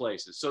other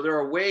places. So there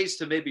are ways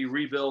to maybe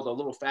rebuild a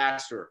little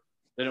faster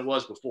than it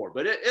was before.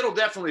 But it'll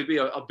definitely be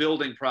a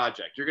building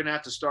project. You're going to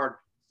have to start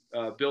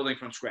building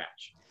from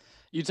scratch.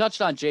 You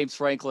touched on James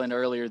Franklin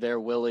earlier there,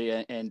 Willie,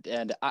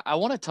 and I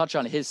want to touch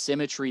on his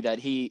symmetry that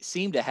he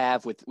seemed to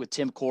have with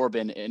Tim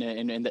Corbin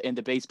in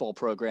the baseball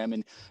program.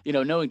 And,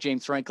 knowing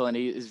James Franklin,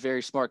 he is a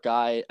very smart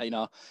guy,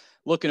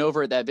 looking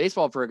over at that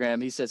baseball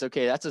program, he says,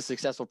 okay, that's a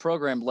successful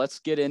program. Let's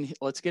get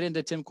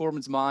into Tim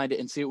Corbin's mind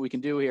and see what we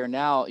can do here.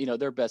 Now,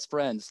 they're best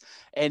friends.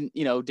 And,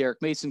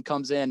 Derek Mason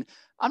comes in.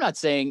 I'm not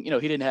saying, he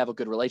didn't have a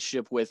good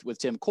relationship with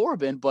Tim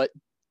Corbin, but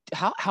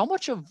how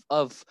much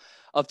of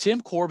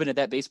Tim Corbin at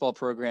that baseball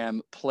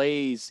program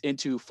plays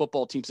into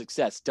football team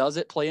success? Does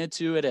it play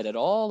into it at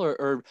all?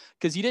 Or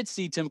because you did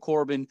see Tim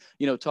Corbin,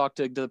 talk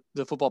to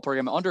the football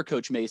program under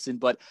Coach Mason,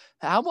 but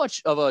how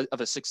much of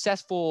a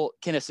successful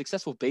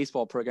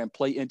baseball program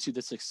play into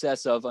the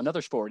success of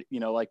another sport,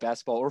 like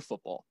basketball or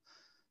football?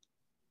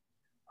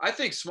 I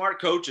think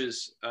smart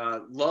coaches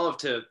love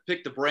to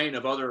pick the brain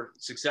of other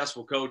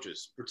successful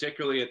coaches,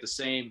 particularly at the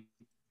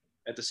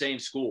same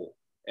school.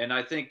 And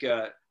I think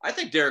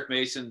Derek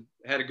Mason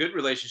had a good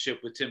relationship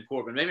with Tim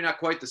Corbin. Maybe not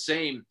quite the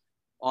same,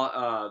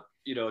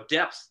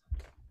 depth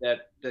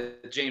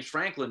that James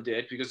Franklin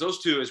did, because those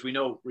two, as we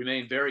know,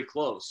 remain very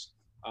close.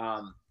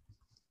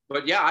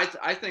 But yeah,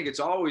 I think it's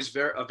always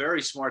a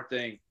very smart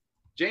thing.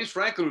 James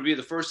Franklin would be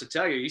the first to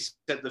tell you. He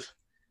said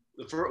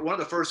one of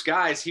the first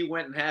guys he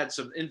went and had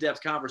some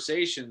in-depth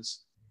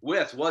conversations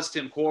with was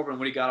Tim Corbin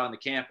when he got on the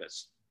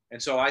campus. And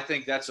so I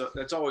think that's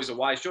always a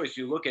wise choice.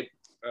 You look at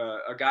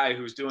a guy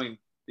who's doing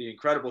the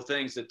incredible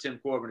things that Tim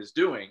Corbin is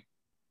doing,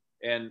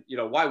 and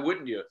why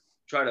wouldn't you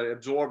try to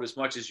absorb as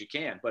much as you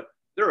can? But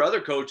there are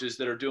other coaches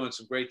that are doing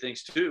some great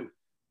things too.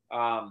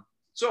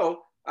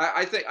 So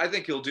I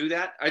think he'll do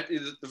that.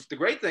 The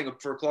great thing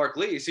for Clark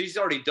Lea is he's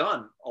already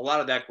done a lot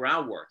of that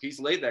groundwork. He's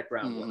laid that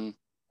groundwork.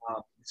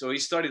 So he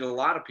studied a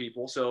lot of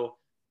people. So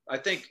I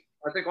think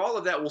all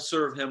of that will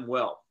serve him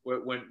well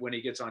when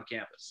he gets on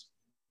campus.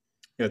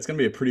 Yeah, it's going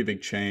to be a pretty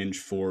big change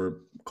for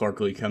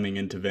Clark Lea coming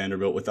into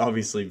Vanderbilt with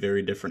obviously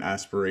very different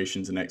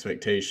aspirations and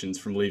expectations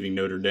from leaving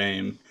Notre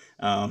Dame,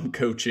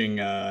 coaching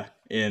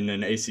in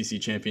an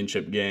ACC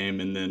championship game,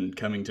 and then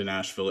coming to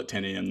Nashville at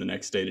 10 a.m. the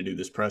next day to do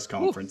this press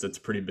conference. That's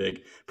a pretty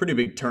big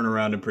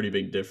turnaround and pretty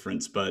big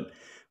difference. But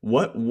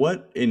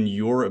what, in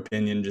your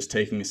opinion, just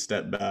taking a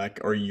step back,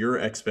 are your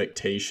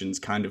expectations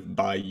kind of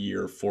by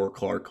year for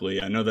Clark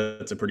Lea? I know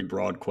that's a pretty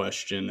broad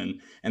question,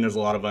 and there's a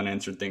lot of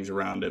unanswered things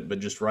around it,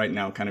 but just right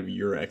now, kind of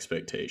your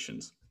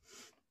expectations.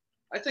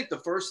 I think the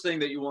first thing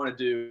that you want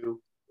to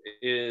do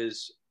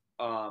is,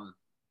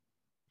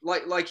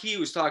 like he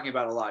was talking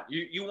about a lot,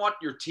 you want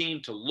your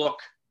team to look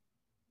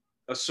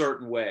a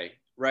certain way,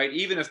 right?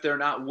 Even if they're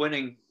not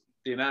winning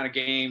the amount of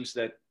games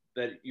that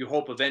you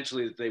hope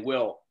eventually that they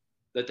will,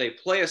 that they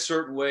play a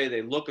certain way,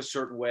 they look a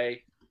certain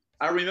way.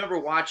 I remember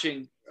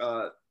watching,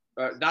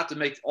 not to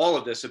make all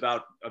of this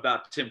about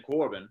Tim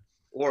Corbin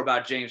or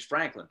about James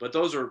Franklin, but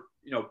those are,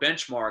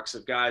 benchmarks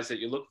of guys that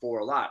you look for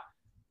a lot.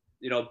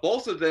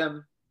 Both of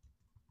them,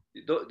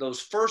 those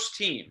first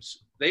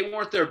teams, they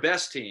weren't their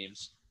best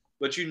teams,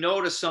 but you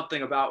noticed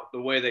something about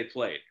the way they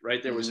played,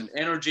 right? There was an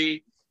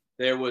energy,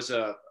 there was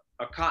a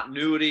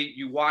continuity.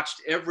 You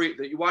watched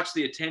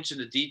the attention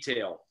to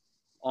detail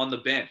on the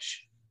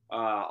bench,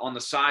 on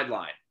the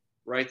sideline,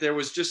 right? There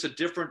was just a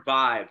different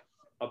vibe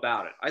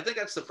about it. I think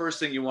that's the first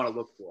thing you want to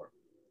look for.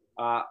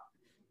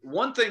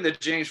 One thing that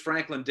James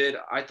Franklin did,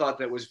 I thought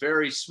that was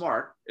very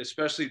smart,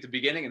 especially at the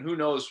beginning, and who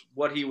knows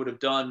what he would have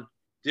done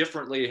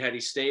differently had he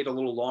stayed a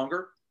little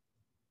longer,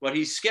 but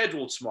he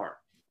scheduled smart,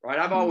 right?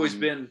 I've always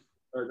been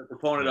a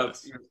proponent of,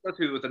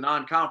 especially with the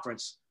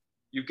non-conference,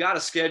 you've got to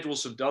schedule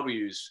some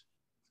W's.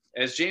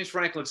 As James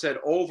Franklin said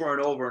over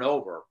and over and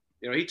over,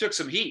 he took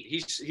some heat.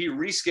 He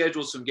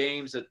rescheduled some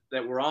games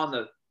that were on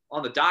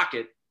the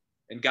docket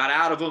and got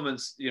out of them, and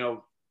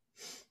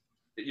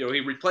he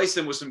replaced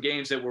them with some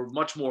games that were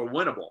much more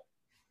winnable.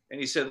 And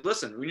he said,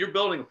 listen, when you're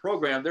building a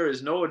program, there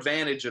is no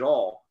advantage at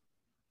all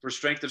for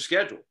strength of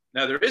schedule.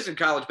 Now, there is in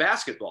college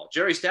basketball.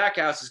 Jerry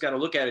Stackhouse has got to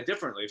look at it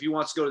differently. If he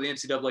wants to go to the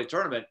NCAA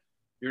tournament,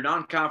 your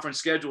non-conference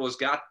schedule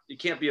it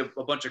can't be a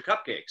bunch of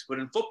cupcakes. But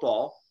in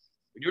football,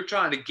 when you're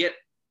trying to get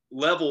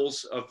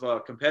levels of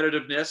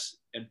competitiveness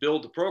and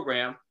build the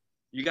program,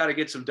 you got to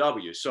get some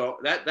W's. So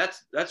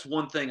that's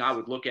one thing I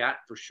would look at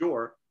for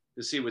sure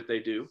to see what they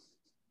do.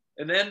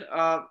 And then,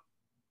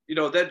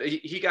 then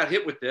he got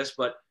hit with this,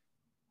 but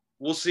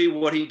we'll see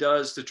what he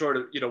does to try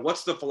to,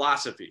 what's the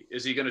philosophy?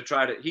 Is he going to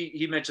try to,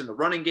 he mentioned the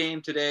running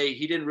game today.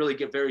 He didn't really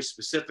get very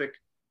specific.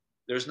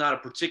 There's not a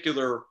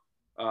particular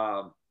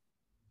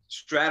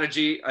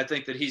strategy, I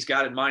think, that he's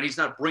got in mind. He's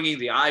not bringing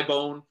the eye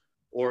bone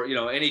or,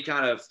 any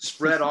kind of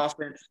spread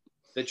offense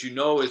that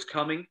is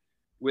coming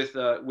with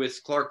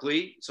Clark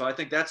Lea. So I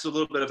think that's a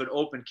little bit of an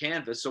open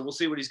canvas. So we'll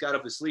see what he's got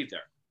up his sleeve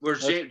there.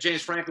 Whereas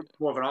James Franklin is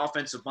more of an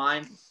offensive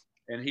mind,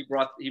 and he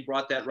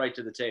brought that right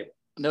to the table.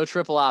 No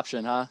triple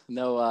option, huh?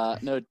 No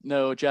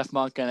Jeff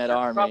Monken at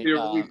Army. Probably a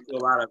relief to a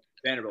lot of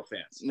Vanderbilt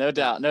fans. No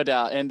doubt.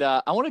 And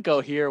I want to go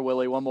here,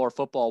 Willie, one more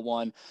football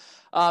one.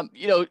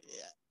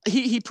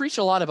 He preached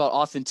a lot about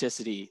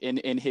authenticity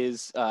in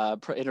his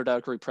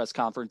introductory press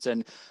conference.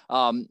 And,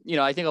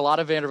 I think a lot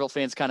of Vanderbilt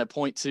fans kind of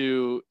point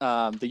to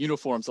the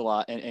uniforms a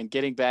lot and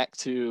getting back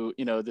to,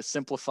 the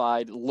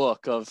simplified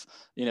look of,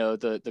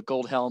 the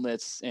gold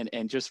helmets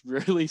and just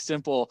really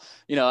simple,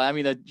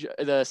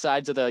 the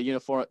sides of the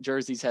uniform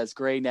jerseys has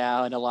gray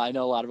now. And I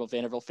know a lot of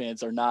Vanderbilt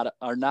fans are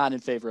not in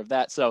favor of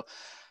that. So,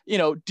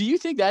 do you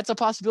think that's a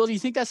possibility? You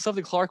think that's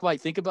something Clark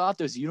might think about,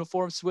 those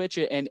uniform switch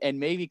and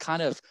maybe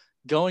kind of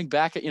going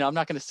back, I'm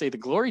not going to say the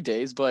glory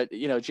days, but,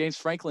 James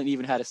Franklin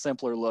even had a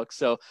simpler look.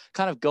 So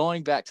kind of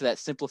going back to that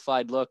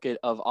simplified look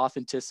of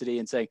authenticity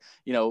and saying,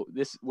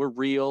 we're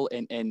real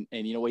and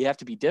we have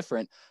to be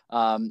different,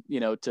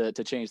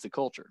 to change the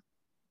culture.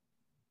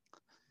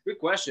 Good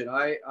question.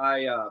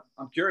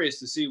 I'm curious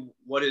to see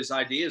what his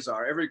ideas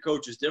are. Every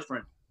coach is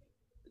different.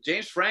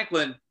 James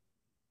Franklin,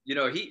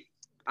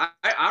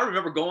 I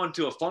remember going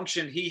to a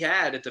function he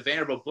had at the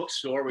Vanderbilt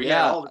bookstore where he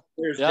had all the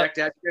players decked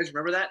out. You guys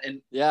remember that? And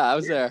I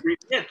was there.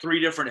 They had 3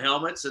 different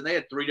helmets and they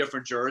had 3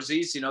 different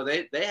jerseys.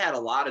 They had a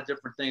lot of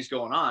different things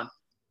going on,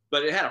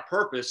 but it had a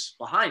purpose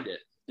behind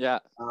it. Yeah.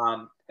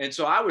 And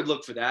so I would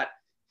look for that.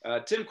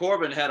 Tim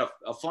Corbin had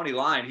a funny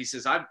line. He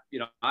says, I've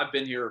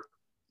been here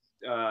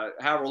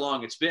however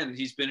long it's been.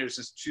 He's been here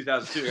since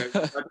 2002.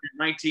 I've been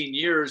 19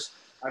 years.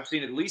 I've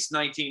seen at least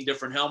 19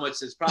 different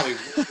helmets. It's probably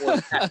more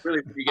than that,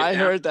 really. I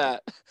heard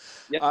that.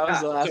 Yeah, I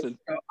was laughing.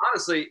 So,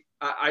 honestly,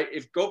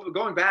 if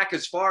going back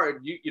as far,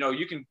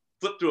 you can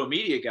flip through a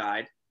media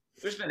guide.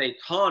 There's been a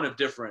ton of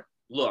different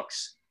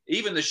looks.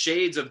 Even the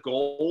shades of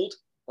gold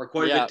are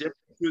quite a bit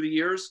different through the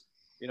years.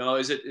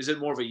 Is it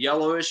more of a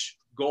yellowish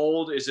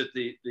gold? Is it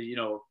the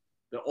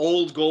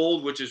old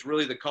gold, which is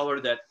really the color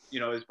that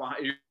is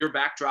behind your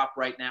backdrop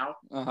right now?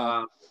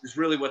 Is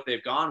really what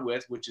they've gone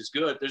with, which is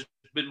good. There's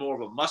been more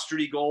of a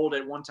mustardy gold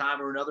at one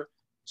time or another.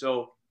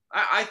 So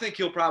I think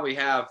he'll probably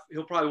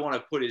want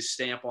to put his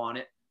stamp on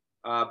it.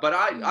 But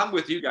I'm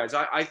with you guys.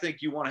 I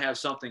think you want to have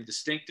something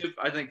distinctive.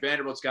 I think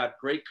Vanderbilt's got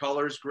great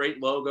colors,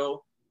 great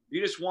logo.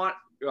 You just want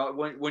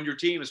when your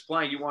team is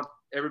playing, you want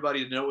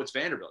everybody to know it's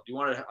Vanderbilt. You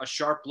want a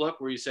sharp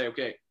look where you say,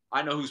 okay,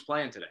 I know who's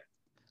playing today.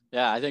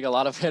 Yeah, I think a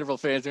lot of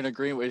Vanderbilt fans are in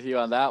agreement with you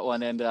on that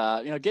one. And,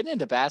 getting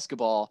into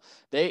basketball,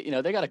 they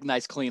got a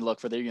nice clean look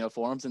for their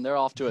uniforms, and they're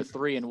off to a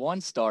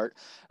 3-1 start.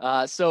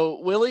 So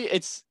Willie,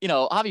 it's,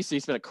 obviously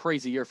it's been a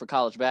crazy year for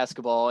college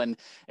basketball, and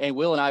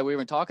Will and I, we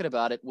were talking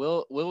about it.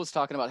 Will was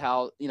talking about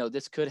how,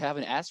 this could have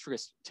an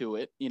asterisk to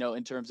it,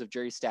 in terms of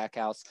Jerry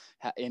Stackhouse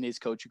in his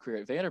coaching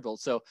career at Vanderbilt.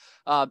 So,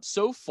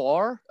 so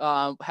far,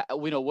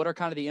 what are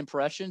kind of the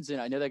impressions?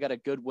 And I know they got a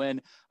good win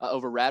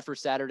over Radford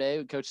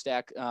Saturday. Coach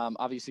Stack,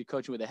 obviously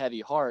coaching with a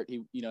heavy heart.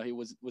 He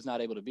was not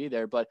able to be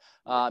there, but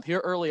here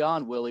early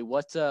on, Willie,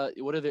 what are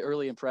the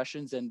early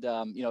impressions and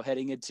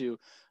heading into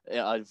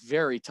a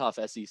very tough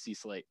SEC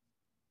slate?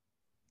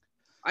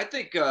 I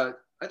think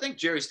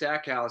Jerry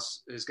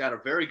Stackhouse has got a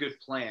very good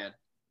plan.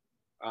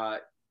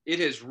 It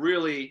has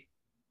really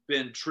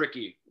been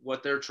tricky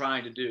what they're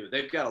trying to do.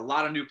 They've got a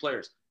lot of new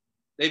players.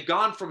 They've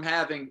gone from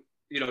having,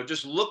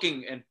 just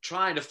looking and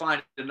trying to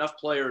find enough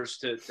players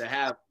to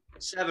have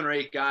 7 or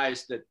 8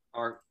 guys that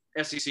are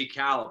SEC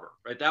caliber,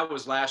 right? That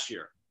was last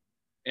year.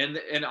 And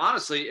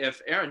honestly,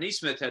 if Aaron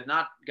Nesmith had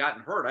not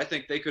gotten hurt, I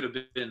think they could have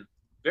been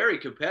very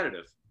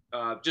competitive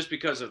just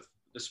because of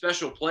the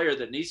special player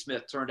that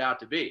Nesmith turned out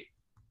to be.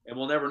 And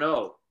we'll never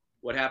know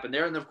what happened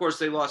there. And of course,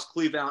 they lost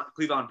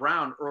Cleavon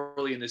Brown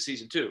early in the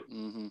season too.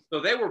 Mm-hmm. So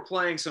they were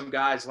playing some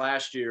guys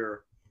last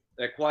year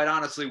that quite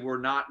honestly were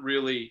not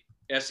really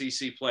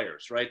SEC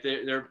players, right?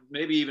 They're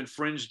maybe even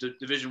fringe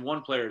Division I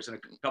players in a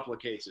couple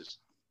of cases.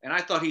 And I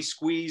thought he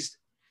squeezed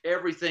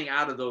everything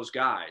out of those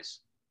guys.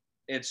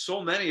 And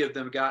so many of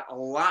them got a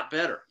lot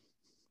better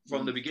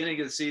from the beginning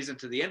of the season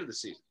to the end of the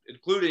season,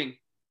 including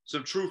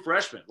some true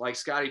freshmen like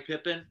Scottie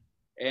Pippen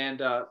and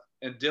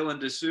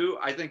Dylan Dessou.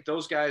 I think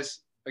those guys,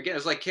 again,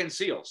 it's like Ken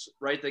Seals,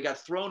 right? They got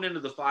thrown into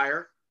the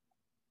fire.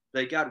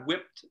 They got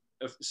whipped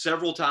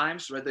several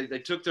times, right? They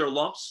took their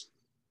lumps,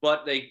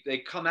 but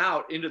they come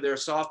out into their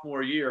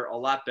sophomore year a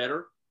lot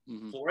better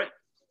for it.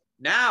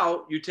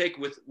 Now you take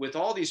with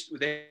all these,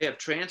 they have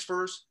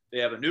transfers, they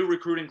have a new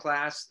recruiting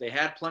class, they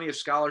had plenty of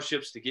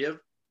scholarships to give.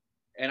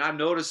 And I'm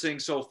noticing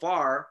so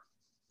far,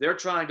 they're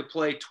trying to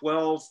play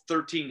 12,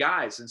 13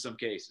 guys in some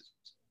cases.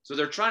 So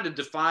they're trying to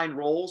define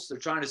roles. They're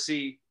trying to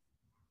see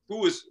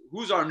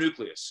who's our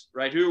nucleus,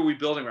 right? Who are we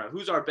building around?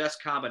 Who's our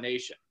best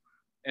combination?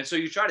 And so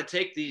you try to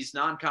take these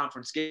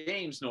non-conference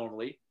games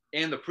normally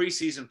and the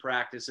preseason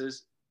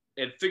practices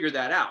and figure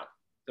that out.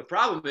 The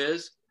problem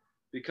is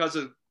because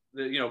of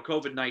the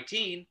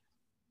COVID-19,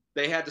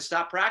 they had to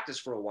stop practice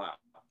for a while.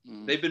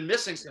 They've been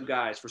missing some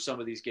guys for some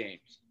of these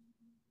games.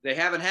 They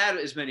haven't had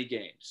as many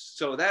games.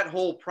 So that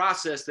whole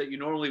process that you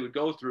normally would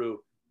go through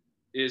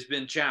has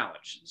been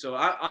challenged. So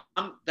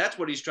that's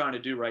what he's trying to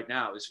do right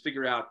now is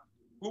figure out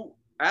who,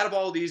 out of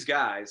all these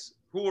guys,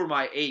 who are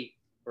my 8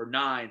 or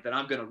 9 that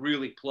I'm going to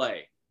really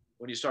play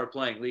when you start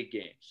playing league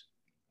games.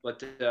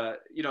 But,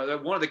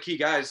 one of the key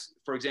guys,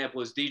 for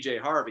example, is DJ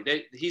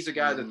Harvey. He's a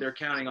guy that they're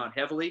counting on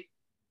heavily,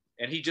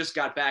 and he just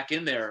got back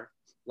in there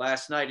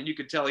last night, and you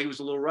could tell he was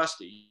a little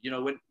rusty.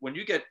 When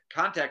you get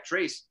contact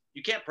trace,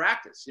 you can't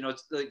practice.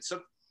 It's like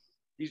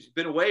he's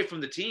been away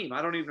from the team.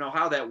 I don't even know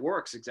how that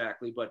works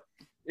exactly, but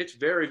it's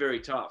very, very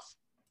tough.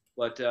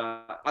 But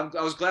I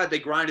was glad they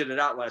grinded it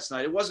out last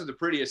night. It wasn't the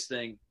prettiest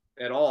thing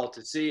at all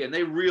to see, and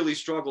they really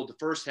struggled the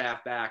first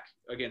half back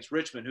against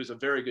Richmond, who's a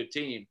very good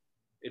team.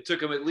 It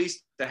took them at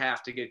least the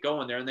half to get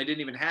going there, and they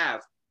didn't even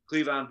have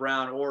Cleavon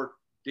Brown or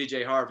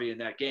DJ Harvey in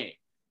that game.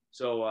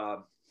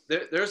 So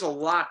there's a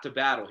lot to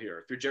battle here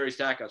if you're Jerry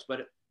Stackhouse.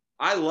 But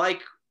I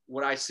like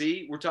what I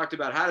see. We're talking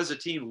about how does a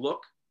team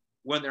look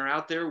when they're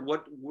out there?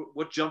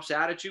 What jumps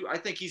out at you? I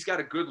think he's got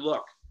a good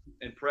look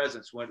and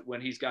presence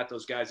when he's got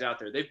those guys out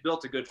there. They've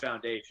built a good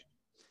foundation.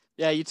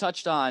 Yeah, you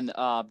touched on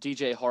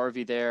DJ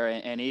Harvey there,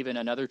 and even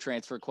another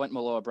transfer, Quentin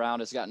Malloy-Brown,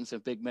 has gotten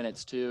some big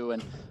minutes too,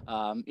 and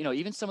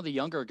even some of the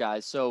younger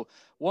guys. So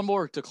one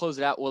more to close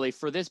it out, Willie,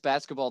 for this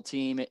basketball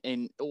team,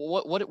 and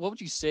what would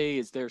you say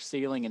is their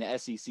ceiling in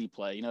SEC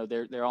play?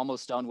 They're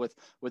almost done with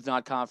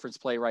non-conference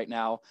play right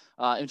now.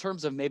 In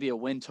terms of maybe a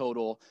win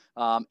total,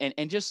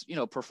 and just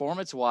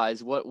performance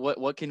wise,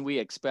 what can we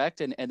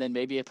expect, and then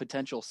maybe a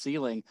potential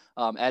ceiling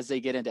as they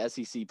get into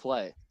SEC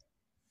play?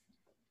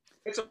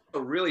 It's a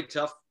really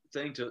tough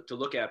thing to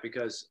look at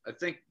because I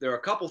think there are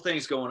a couple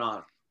things going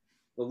on.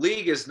 The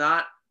league is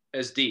not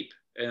as deep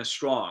and as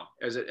strong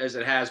as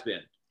it has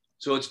been.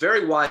 So it's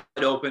very wide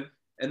open.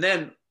 And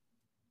then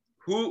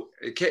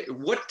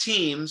what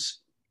teams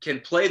can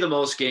play the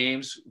most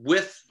games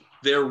with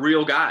their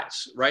real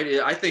guys,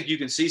 right? I think you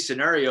can see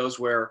scenarios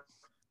where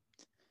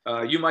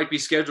you might be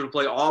scheduled to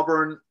play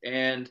Auburn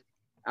and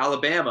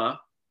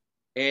Alabama,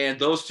 and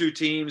those two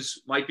teams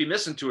might be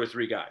missing 2 or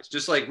 3 guys,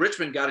 just like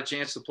Richmond got a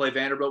chance to play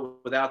Vanderbilt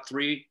without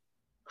 3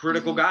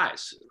 critical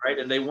guys, right?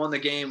 And they won the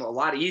game a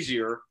lot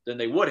easier than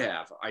they would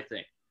have, I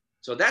think.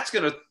 So that's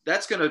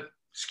gonna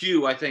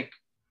skew, I think,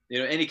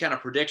 any kind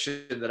of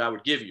prediction that I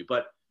would give you.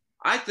 But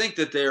I think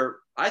that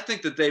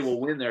they will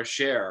win their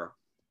share.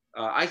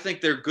 I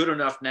think they're good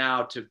enough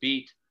now to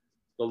beat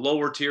the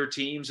lower tier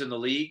teams in the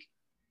league,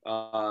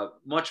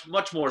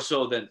 much more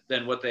so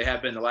than what they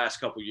have been the last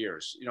couple of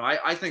years.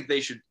 I think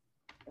they should.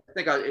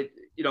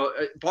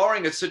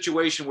 Barring a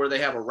situation where they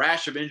have a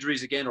rash of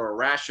injuries again, or a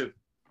rash of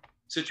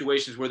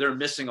situations where they're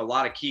missing a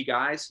lot of key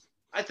guys,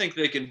 I think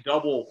they can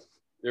double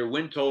their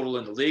win total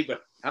in the league.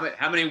 But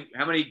how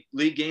many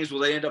league games will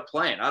they end up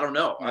playing? I don't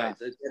know. Yeah.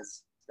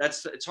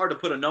 It's hard to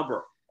put a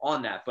number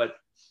on that, but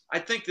I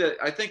think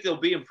they'll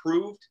be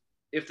improved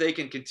if they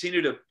can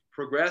continue to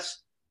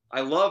progress.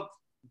 I love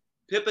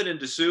Pippen and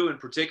Dessou in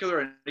particular,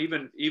 and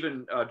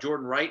even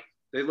Jordan Wright.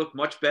 They look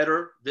much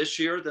better this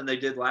year than they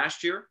did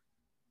last year.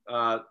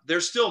 They're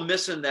still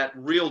missing that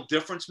real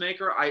difference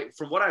maker.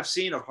 From what I've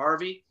seen of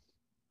Harvey,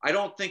 I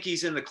don't think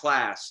he's in the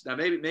class. Now,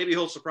 maybe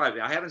he'll surprise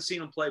me. I haven't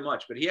seen him play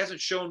much, but he hasn't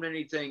shown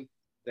anything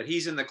that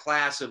he's in the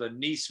class of a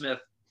Neesmith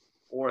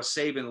or a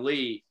Saban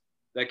Lee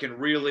that can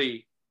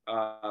really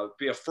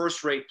be a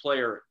first-rate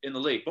player in the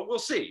league. But we'll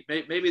see.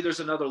 Maybe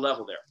there's another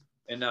level there.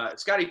 And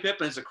Scottie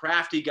Pippen is a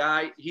crafty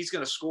guy. He's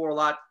going to score a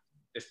lot.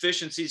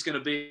 Efficiency is going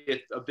to be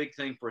a big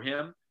thing for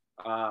him.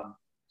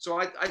 So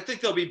I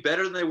think they'll be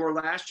better than they were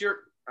last year.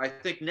 I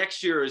think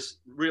next year is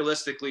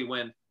realistically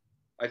when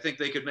I think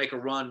they could make a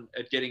run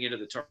at getting into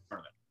the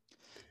tournament.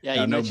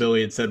 Yeah, I know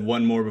Billy had said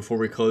one more before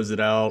we close it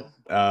out,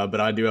 but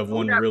I do have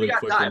one really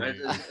quick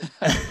one.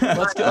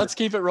 Let's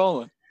keep it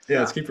rolling. Yeah,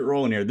 let's keep it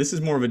rolling here. This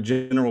is more of a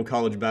general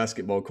college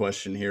basketball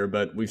question here,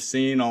 but we've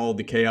seen all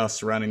the chaos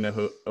surrounding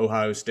the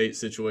Ohio State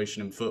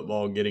situation in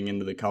football getting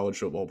into the college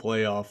football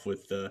playoff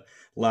with the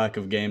lack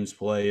of games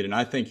played, and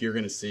I think you're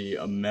going to see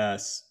a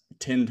mess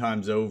 10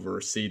 times over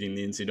seeding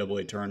the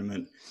NCAA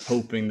tournament,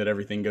 hoping that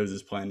everything goes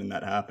as planned and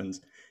that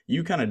happens.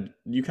 You kind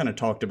of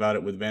talked about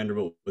it with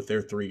Vanderbilt with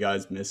their 3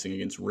 guys missing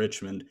against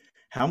Richmond.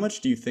 How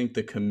much do you think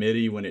the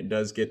committee, when it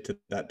does get to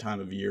that time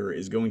of year,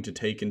 is going to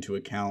take into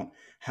account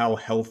how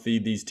healthy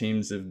these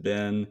teams have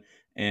been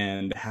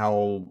and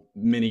how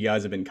many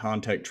guys have been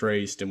contact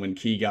traced and when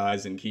key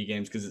guys in key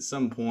games? Because at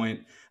some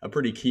point, a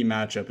pretty key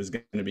matchup is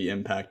going to be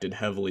impacted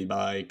heavily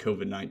by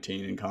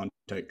COVID-19 and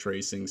contact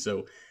tracing.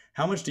 So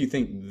how much do you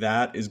think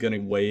that is going to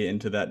weigh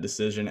into that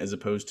decision as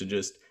opposed to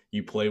just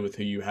you play with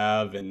who you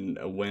have and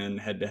a win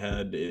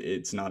head-to-head,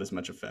 it's not as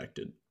much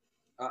affected?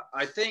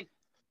 I think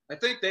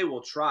they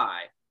will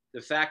try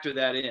to factor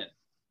that in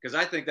because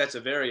I think that's a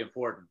very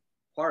important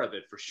part of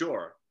it for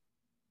sure.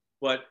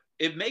 But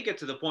it may get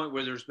to the point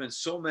where there's been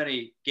so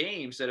many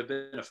games that have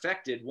been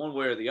affected one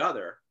way or the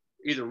other,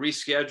 either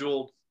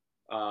rescheduled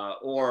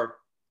or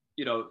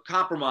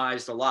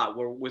compromised a lot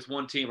with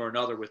one team or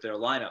another with their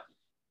lineup.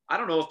 I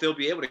don't know if they'll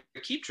be able to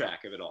keep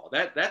track of it all.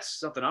 That's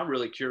something I'm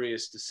really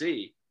curious to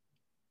see.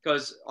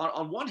 Because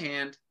on one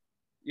hand,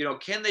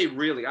 can they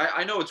really?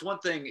 I know it's one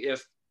thing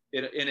if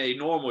in a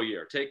normal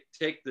year,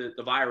 take the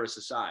virus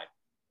aside,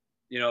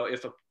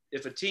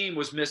 if a team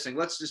was missing,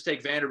 let's just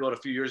take Vanderbilt a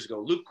few years ago,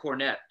 Luke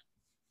Cornett,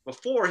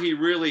 before he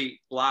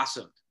really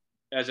blossomed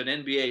as an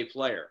NBA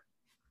player,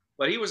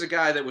 but he was a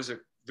guy that was a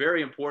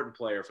very important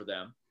player for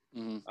them.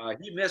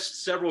 Mm-hmm. He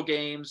missed several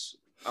games.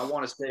 I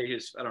want to say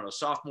his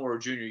sophomore or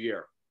junior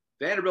year.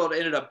 Vanderbilt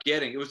ended up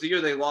it was the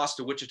year they lost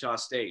to Wichita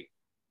State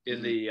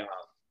in the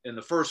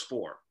first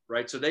 4,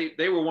 right? So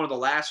they were one of the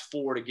last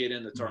 4 to get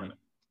in the tournament.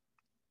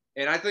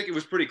 And I think it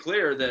was pretty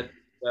clear that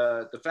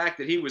the fact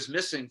that he was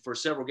missing for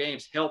several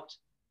games helped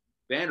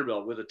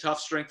Vanderbilt with a tough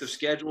strength of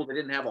schedule. They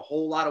didn't have a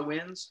whole lot of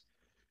wins,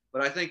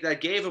 but I think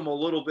that gave them a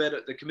little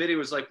bit. The committee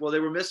was like, well, they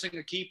were missing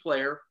a key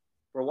player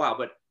for a while,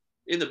 but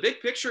in the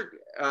big picture,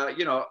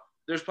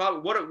 there's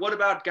probably what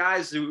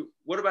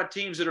about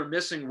teams that are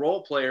missing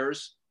role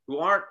players who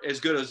aren't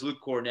as good as Luke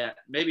Cornett?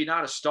 Maybe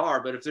not a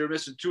star, but if they're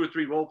missing 2 or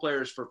 3 role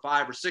players for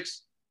 5 or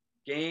 6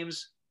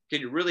 games,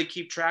 can you really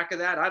keep track of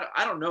that?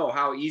 I don't know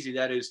how easy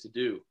that is to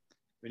do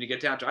when you get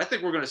down to it. I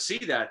think we're going to see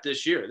that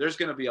this year. There's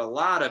going to be a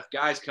lot of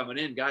guys coming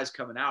in, guys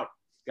coming out,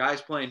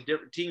 guys playing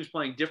different teams,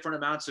 playing different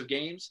amounts of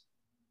games.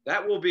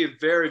 That will be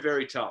very,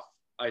 very tough,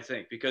 I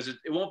think, because it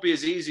won't be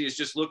as easy as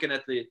just looking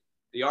at the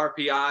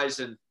RPIs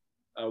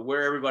and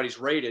where everybody's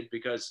rated,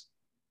 because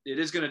it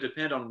is going to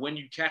depend on when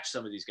you catch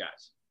some of these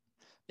guys.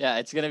 Yeah,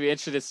 it's going to be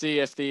interesting to see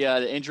if the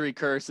injury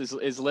curse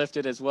is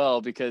lifted as well,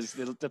 because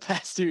the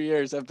past 2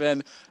 years have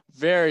been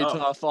very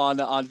tough on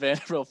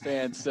Vanderbilt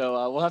fans.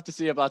 So we'll have to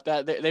see about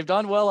that. They've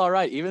done well, all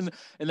right, even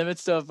in the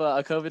midst of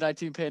a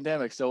COVID-19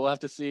 pandemic. So we'll have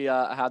to see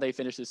how they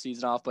finish the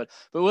season off. But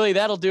Willie,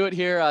 that'll do it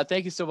here.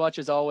 Thank you so much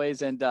as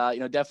always, and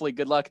definitely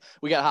good luck.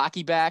 We got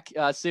hockey back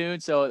soon,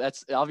 so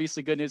that's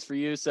obviously good news for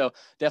you. So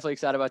definitely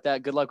excited about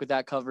that. Good luck with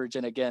that coverage,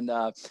 and again,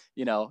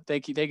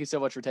 thank you so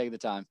much for taking the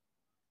time.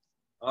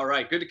 All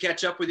right. Good to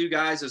catch up with you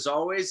guys as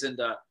always. And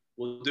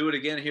we'll do it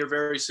again here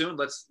very soon.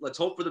 Let's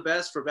hope for the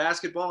best for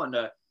basketball. And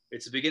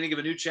it's the beginning of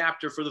a new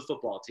chapter for the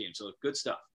football team. So good stuff.